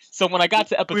 when I got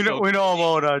to episode, we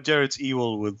know about Jared's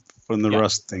evil from the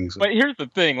Rust things. So. But here's the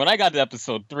thing: when I got to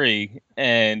episode 3,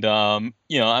 and I'm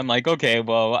like, okay,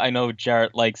 well, I know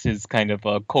Jared likes his kind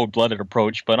of cold-blooded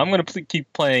approach, but I'm gonna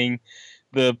keep playing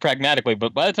the pragmatic way.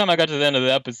 But by the time I got to the end of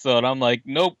the episode, I'm like,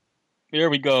 nope, here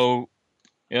we go.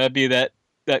 It'd be that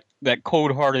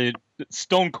cold-hearted,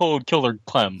 stone-cold killer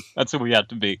Clem. That's what we have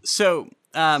to be. So,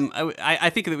 I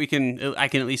think that I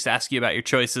can at least ask you about your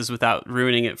choices without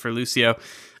ruining it for Lucio.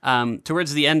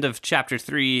 Towards the end of chapter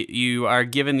 3, you are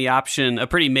given the option, a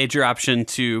pretty major option,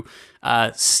 to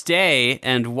stay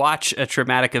and watch a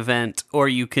traumatic event, or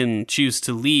you can choose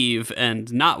to leave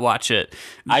and not watch it.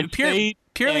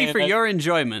 Purely for your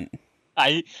enjoyment.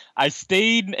 I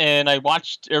stayed and I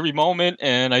watched every moment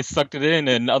and I sucked it in,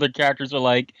 and other characters are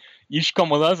like, you should come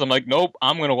with us. I'm like, nope,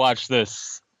 I'm going to watch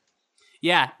this.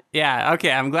 Yeah.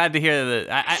 Okay, I'm glad to hear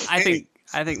that.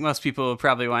 I think most people will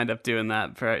probably wind up doing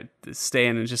that,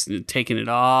 staying and just taking it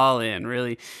all in,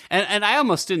 really. And I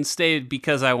almost didn't stay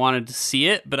because I wanted to see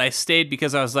it, but I stayed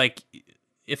because I was like,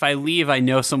 if I leave, I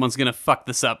know someone's going to fuck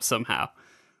this up somehow.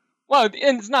 Well,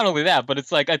 and it's not only that, but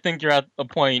it's like, I think you're at a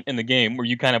point in the game where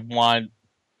you kind of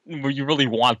where you really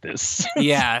want this.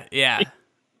 Yeah.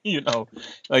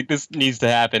 Like this needs to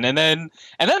happen. And then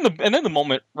the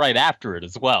moment right after it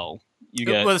as well.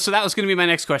 Well, so that was going to be my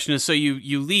next question. Is so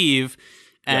you leave,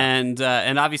 and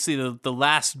obviously the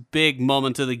last big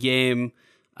moment of the game.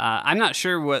 I'm not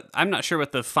sure what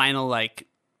the final like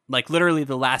literally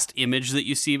the last image that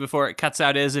you see before it cuts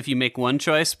out is if you make one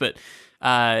choice, but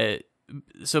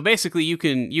so basically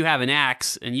you have an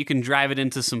axe and you can drive it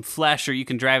into some flesh or you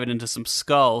can drive it into some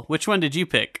skull. Which one did you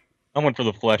pick? I went for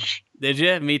the flesh. Did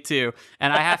you? Me too.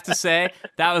 And I have to say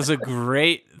that was a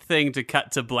great thing to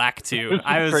cut to black to.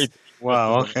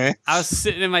 Wow, okay. I was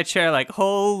sitting in my chair like,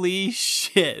 holy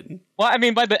shit. Well, I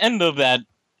mean, by the end of that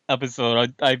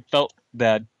episode, I felt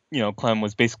that, Clem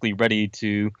was basically ready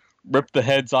to rip the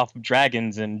heads off of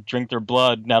dragons and drink their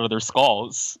blood out of their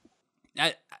skulls.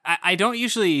 I don't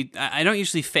usually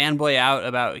fanboy out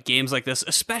about games like this,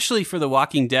 especially for The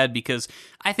Walking Dead, because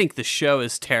I think the show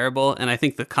is terrible and I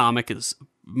think the comic is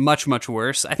much, much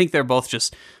worse. I think they're both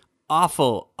just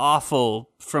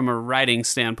awful from a writing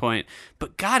standpoint.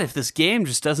 But God, if this game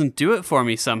just doesn't do it for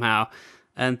me somehow.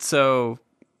 And so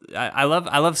I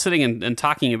love sitting and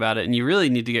talking about it. And you really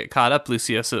need to get caught up,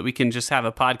 Lucio, so that we can just have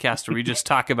a podcast where we just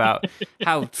talk about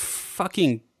how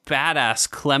fucking badass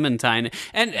Clementine.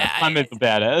 And I'm a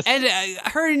badass. And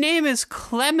her name is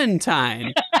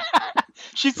Clementine.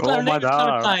 She's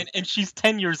Clementine, and she's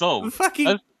 10 years old.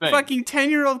 Fucking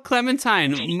 10-year-old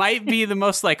Clementine might be the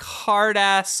most like hard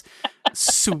ass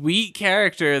sweet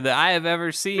character that I have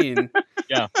ever seen.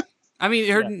 Yeah. I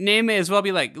mean, her name may as well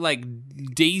be like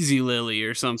Daisy Lily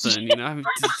or something,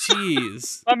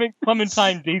 Jeez. I mean,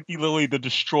 Clementine Daisy Lily the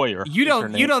Destroyer. You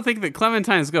don't think that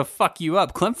Clementine's gonna fuck you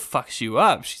up? Clem fucks you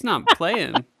up. She's not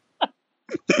playing.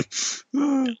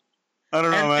 I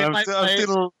don't know, man.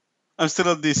 I'm still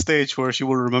at this stage where she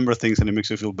will remember things and it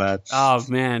makes me feel bad. Oh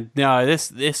man, no,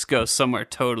 this goes somewhere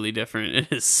totally different. It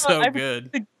is so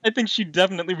good. I think she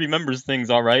definitely remembers things.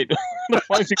 All right.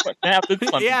 Otherwise, it wouldn't happen.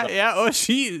 Yeah. Oh,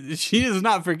 she does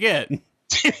not forget.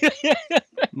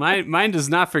 Mine does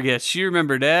not forget. She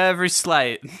remembered every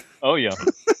slight. Oh yeah.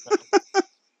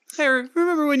 Hey,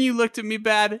 remember when you looked at me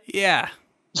bad? Yeah.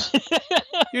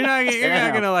 You're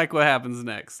not gonna like what happens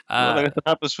next. What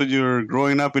happens when you're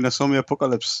growing up in a zombie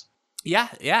apocalypse? Yeah,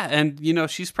 and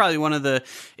she's probably one of the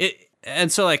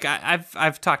and so like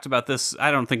I've talked about this. I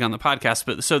don't think on the podcast,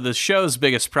 but so the show's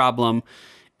biggest problem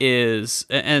is,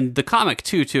 and the comic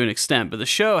too, to an extent, but the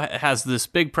show has this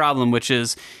big problem, which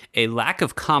is a lack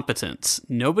of competence.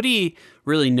 Nobody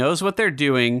really knows what they're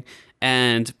doing,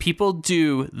 and people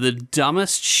do the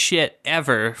dumbest shit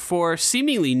ever for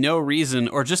seemingly no reason,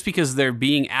 or just because they're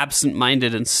being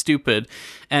absent-minded and stupid.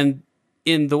 And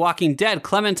in The Walking Dead,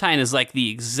 Clementine is like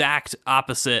the exact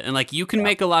opposite, and like you can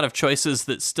make a lot of choices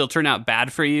that still turn out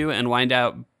bad for you and wind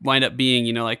up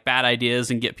being like bad ideas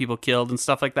and get people killed and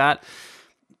stuff like that.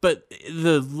 But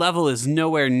the level is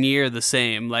nowhere near the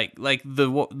same. Like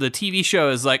the TV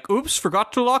show is like, oops,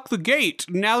 forgot to lock the gate.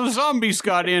 Now the zombies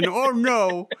got in. Oh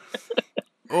no!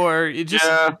 Or it just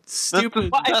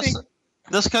stupid.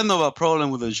 That's kind of a problem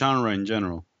with the genre in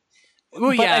general. Well,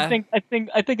 but yeah, I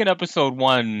think in episode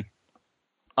 1,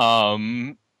 or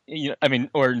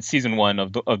in season 1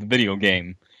 of the video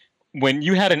game, when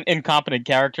you had an incompetent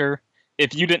character,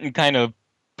 if you didn't kind of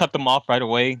cut them off right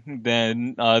away,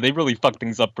 then they really fuck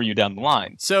things up for you down the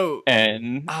line. So,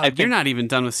 and you're not even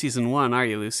done with season 1, are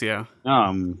you, Lucio?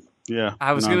 Yeah.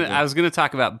 I was gonna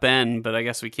talk about Ben, but I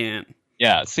guess we can't.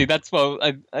 Yeah. See, that's what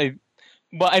I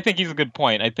think he's a good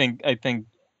point. I think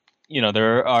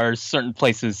there are certain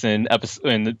places in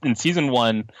season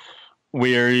 1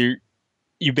 where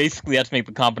you basically have to make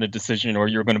the competent decision, or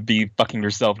you're going to be fucking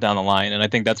yourself down the line. And I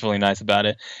think that's really nice about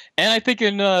it. And I think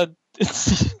in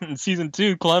season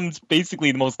 2, Clem's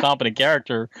basically the most competent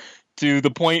character, to the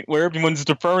point where everyone's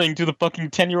deferring to the fucking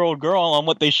 10-year-old girl on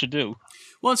what they should do.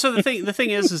 Well, so the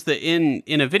thing is that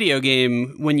in a video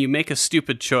game, when you make a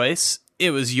stupid choice,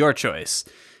 it was your choice.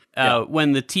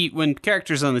 When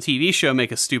characters on the TV show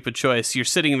make a stupid choice, you're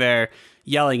sitting there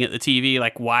yelling at the TV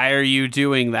like, "Why are you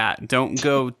doing that? Don't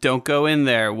go in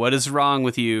there. What is wrong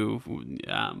with you?"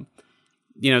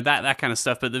 That kind of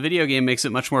stuff. But the video game makes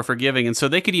it much more forgiving, and so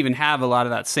they could even have a lot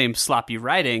of that same sloppy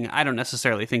writing. I don't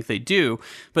necessarily think they do,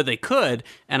 but they could,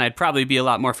 and I'd probably be a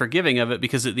lot more forgiving of it,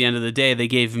 because at the end of the day, they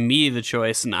gave me the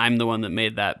choice, and I'm the one that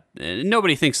made that.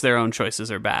 Nobody thinks their own choices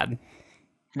are bad,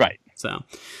 right? So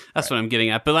that's what I'm getting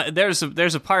at. But there's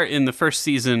a part in the first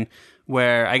season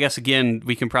where, I guess, again,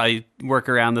 we can probably work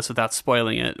around this without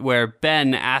spoiling it, where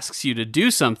Ben asks you to do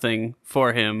something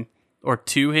for him, or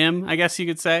to him, I guess you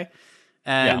could say.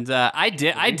 And I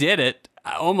did it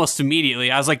almost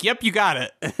immediately. I was like, "Yep, you got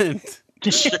it."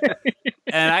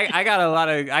 And I got a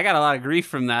lot of grief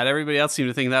from that. Everybody else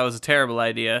seemed to think that was a terrible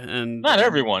idea, and not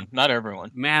everyone.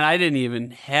 Man, I didn't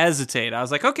even hesitate. I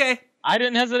was like, "Okay." I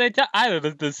didn't hesitate either.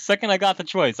 The second I got the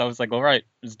choice, I was like, "All right,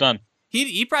 it's done."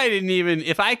 He probably didn't even.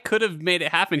 If I could have made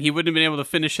it happen, he wouldn't have been able to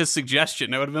finish his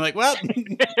suggestion. I would have been like, "Well,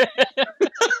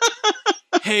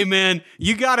 hey man,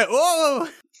 you got it." Whoa.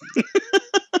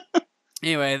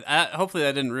 Anyway, hopefully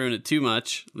that didn't ruin it too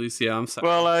much, Lucio. I'm sorry.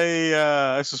 Well,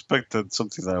 I suspected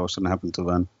something that was going to happen to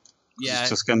Van. Yeah,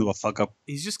 he's just kind of a fuck up.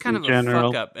 He's just kind of a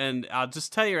fuck up, and I'll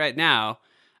just tell you right now,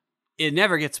 it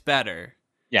never gets better.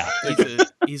 Yeah,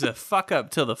 he's a fuck up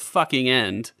till the fucking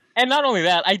end. And not only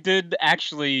that, I did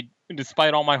actually,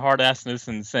 despite all my hard-assness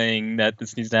and saying that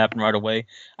this needs to happen right away,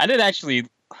 I did actually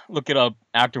look it up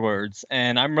afterwards,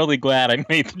 and I'm really glad I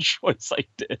made the choice I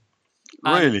did.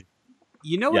 Really?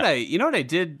 What I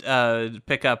did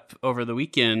pick up over the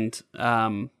weekend.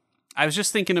 I was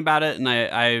just thinking about it, and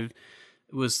I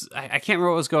can't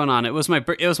remember what was going on. It was my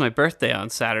birthday on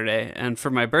Saturday, and for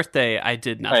my birthday I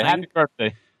did nothing. Right, happy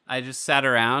birthday. I just sat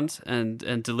around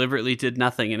and deliberately did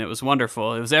nothing, and it was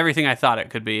wonderful. It was everything I thought it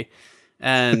could be.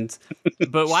 And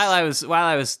but while I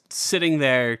was sitting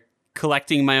there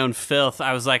collecting my own filth,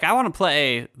 I was like, I want to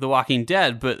play The Walking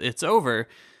Dead, but it's over.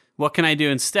 What can I do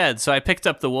instead? So I picked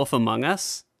up The Wolf Among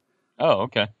Us. Oh,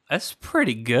 okay. That's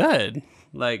pretty good.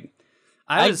 Like,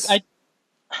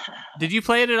 did you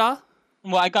play it at all?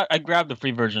 Well, I grabbed the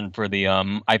free version for the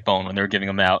iPhone when they were giving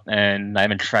them out, and I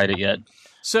haven't tried it yet.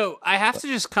 So I have to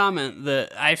just comment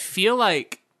that I feel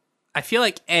like so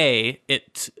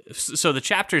the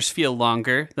chapters feel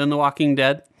longer than The Walking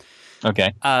Dead.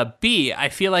 Okay. B, I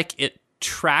feel like it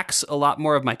tracks a lot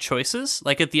more of my choices.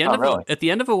 Like at the end really? at the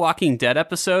end of a Walking Dead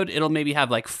episode, it'll maybe have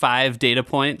like 5 data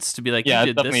points to be like, Yeah,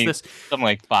 you did this. something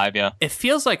like 5. Yeah. It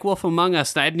feels like Wolf Among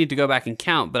Us, and I'd need to go back and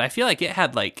count, but I feel like it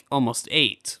had like almost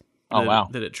 8. Oh, wow.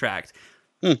 That it tracked.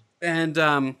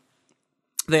 And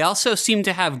they also seem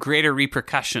to have greater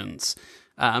repercussions.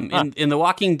 In The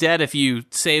Walking Dead, if you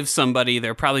save somebody,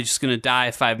 they're probably just going to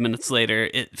die 5 minutes later.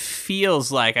 It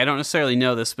feels like, I don't necessarily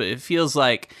know this, but it feels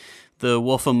like the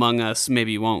Wolf Among Us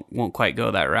maybe won't quite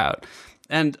go that route.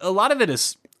 And a lot of it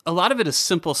is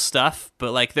simple stuff,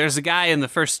 but like there's a guy in the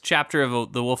first chapter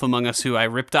of The Wolf Among Us who I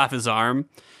ripped off his arm,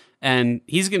 and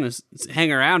he's going to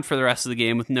hang around for the rest of the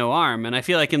game with no arm. And I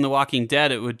feel like in The Walking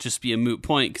Dead, it would just be a moot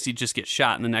point because he'd just get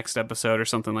shot in the next episode or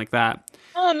something like that.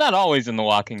 Not always in The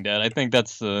Walking Dead. I think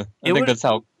that's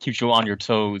how it keeps you on your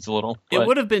toes a little. It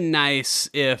would have been nice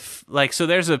if, like, so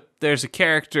there's a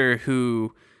character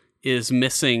who is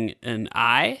missing an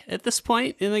eye at this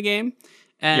point in the game,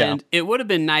 and it would have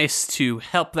been nice to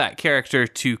help that character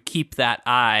to keep that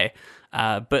eye,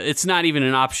 but it's not even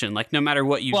an option. Like, no matter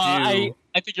what you do.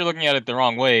 I think you're looking at it the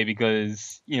wrong way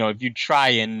because, if you try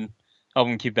and help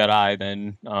him keep that eye,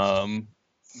 then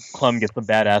Clem gets a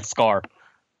badass scar.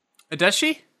 Does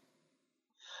she?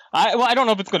 I don't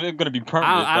know if it's gonna be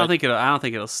permanent. I don't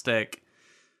think it'll stick.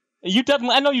 You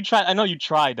definitely. I know you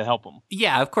tried to help him.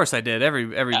 Yeah, of course I did.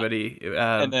 Everybody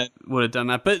would have done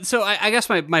that. But so I guess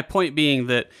my point being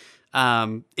that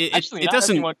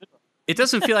it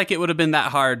doesn't feel like it would have been that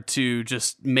hard to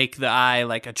just make the eye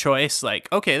like a choice. Like,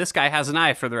 okay, this guy has an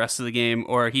eye for the rest of the game,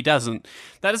 or he doesn't.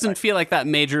 That doesn't feel like that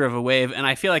major of a wave, and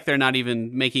I feel like they're not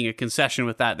even making a concession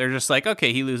with that. They're just like,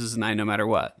 okay, he loses an eye no matter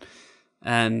what.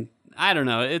 And I don't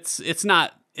know. It's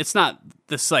not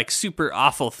this like super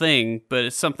awful thing, but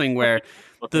it's something where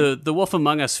the Wolf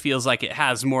Among Us feels like it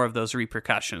has more of those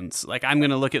repercussions. Like, I'm going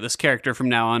to look at this character from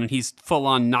now on, and he's full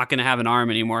on not going to have an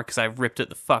arm anymore because I've ripped it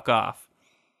the fuck off.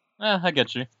 I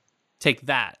get you. Take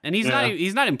that. And he's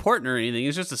not important or anything.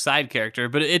 He's just a side character,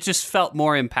 but it just felt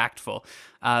more impactful.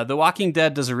 The Walking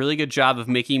Dead does a really good job of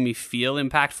making me feel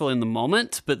impactful in the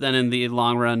moment, but then in the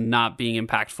long run, not being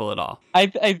impactful at all. I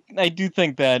do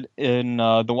think that in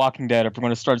The Walking Dead, if we're going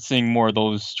to start seeing more of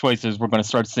those choices, we're going to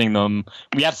start seeing them.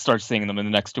 We have to start seeing them in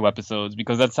the next 2 episodes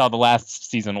because that's how the last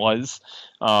season was.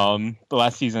 The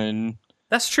last season.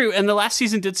 That's true. And the last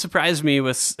season did surprise me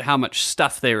with how much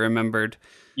stuff they remembered.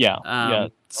 Yeah.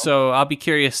 So I'll be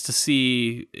curious to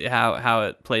see how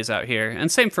it plays out here, and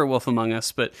same for Wolf Among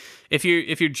Us. But if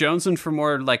you're jonesing for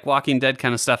more like Walking Dead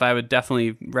kind of stuff, I would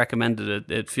definitely recommend it.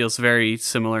 It feels very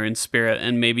similar in spirit,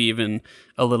 and maybe even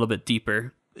a little bit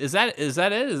deeper. Is that it? Is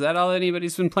that all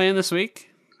anybody's been playing this week?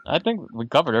 I think we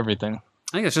covered everything.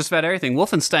 I think it's just about everything.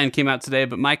 Wolfenstein came out today,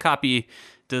 but my copy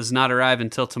does not arrive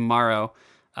until tomorrow.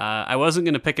 I wasn't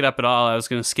going to pick it up at all. I was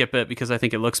going to skip it because I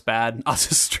think it looks bad. I'll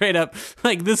just straight up,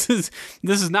 like, this is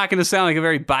not going to sound like a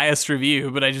very biased review,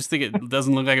 but I just think it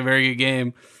doesn't look like a very good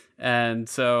game. And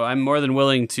so I'm more than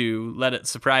willing to let it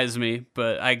surprise me.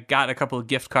 But I got a couple of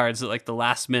gift cards at like the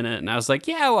last minute, and I was like,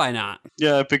 yeah, why not?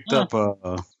 Yeah, I picked up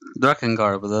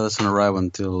Drakengard, but that doesn't arrive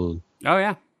until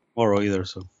tomorrow either.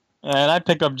 So. And I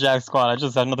picked up Jack Squad. I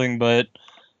just had nothing but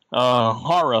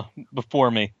horror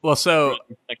before me. Well, so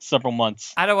for like several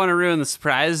months. I don't want to ruin the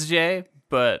surprise, Jay,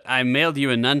 but I mailed you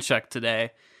a nunchuck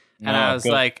today, and I was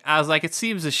like, it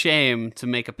seems a shame to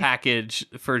make a package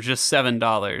for just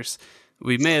 $7.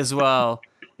 We may as well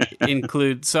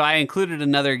include. So I included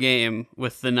another game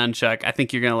with the nunchuck. I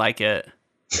think you're gonna like it.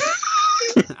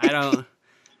 I don't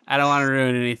want to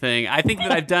ruin anything. I think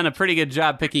that I've done a pretty good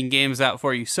job picking games out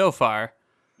for you so far.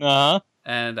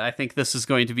 And I think this is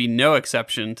going to be no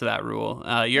exception to that rule.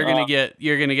 You're gonna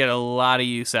get a lot of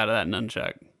use out of that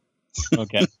nunchuck.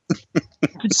 Okay.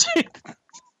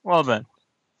 Well then,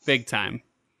 big time.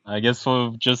 I guess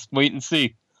we'll just wait and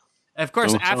see. Of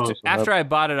course, after I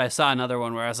bought it, I saw another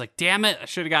one where I was like, "Damn it! I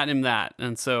should have gotten him that."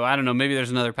 And so I don't know. Maybe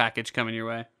there's another package coming your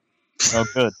way. Oh,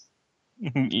 good.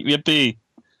 Yippee!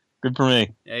 Good for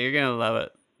me. Yeah, you're gonna love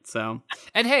it. So,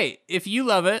 and hey, if you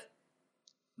love it,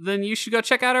 then you should go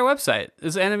check out our website.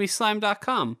 It's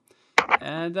enemyslime.com.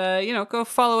 And, go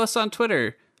follow us on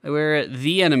Twitter. We're at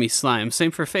The Enemy Slime. Same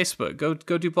for Facebook.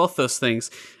 Go do both those things.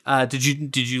 Did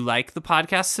you like the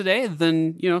podcast today?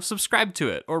 Then, subscribe to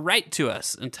it or write to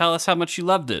us and tell us how much you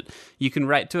loved it. You can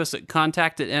write to us at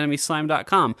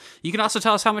contact@enemyslime.com. You can also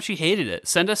tell us how much you hated it.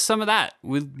 Send us some of that.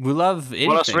 We love anything.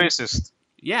 Well, that's racist.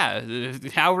 Yeah,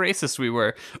 how racist we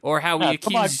were. Or how we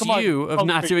accused you of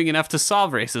not doing enough to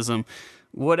solve racism.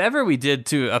 Whatever we did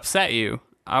to upset you,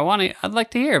 I'd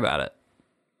like to hear about it.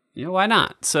 Why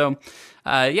not? So,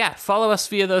 follow us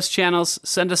via those channels.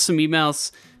 Send us some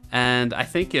emails. And I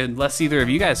think unless either of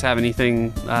you guys have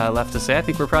anything left to say, I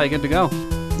think we're probably good to go.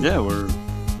 Yeah, we're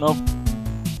Nope.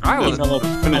 All right, well,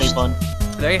 Any fun.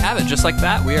 there you have it. Just like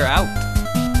that, we are out.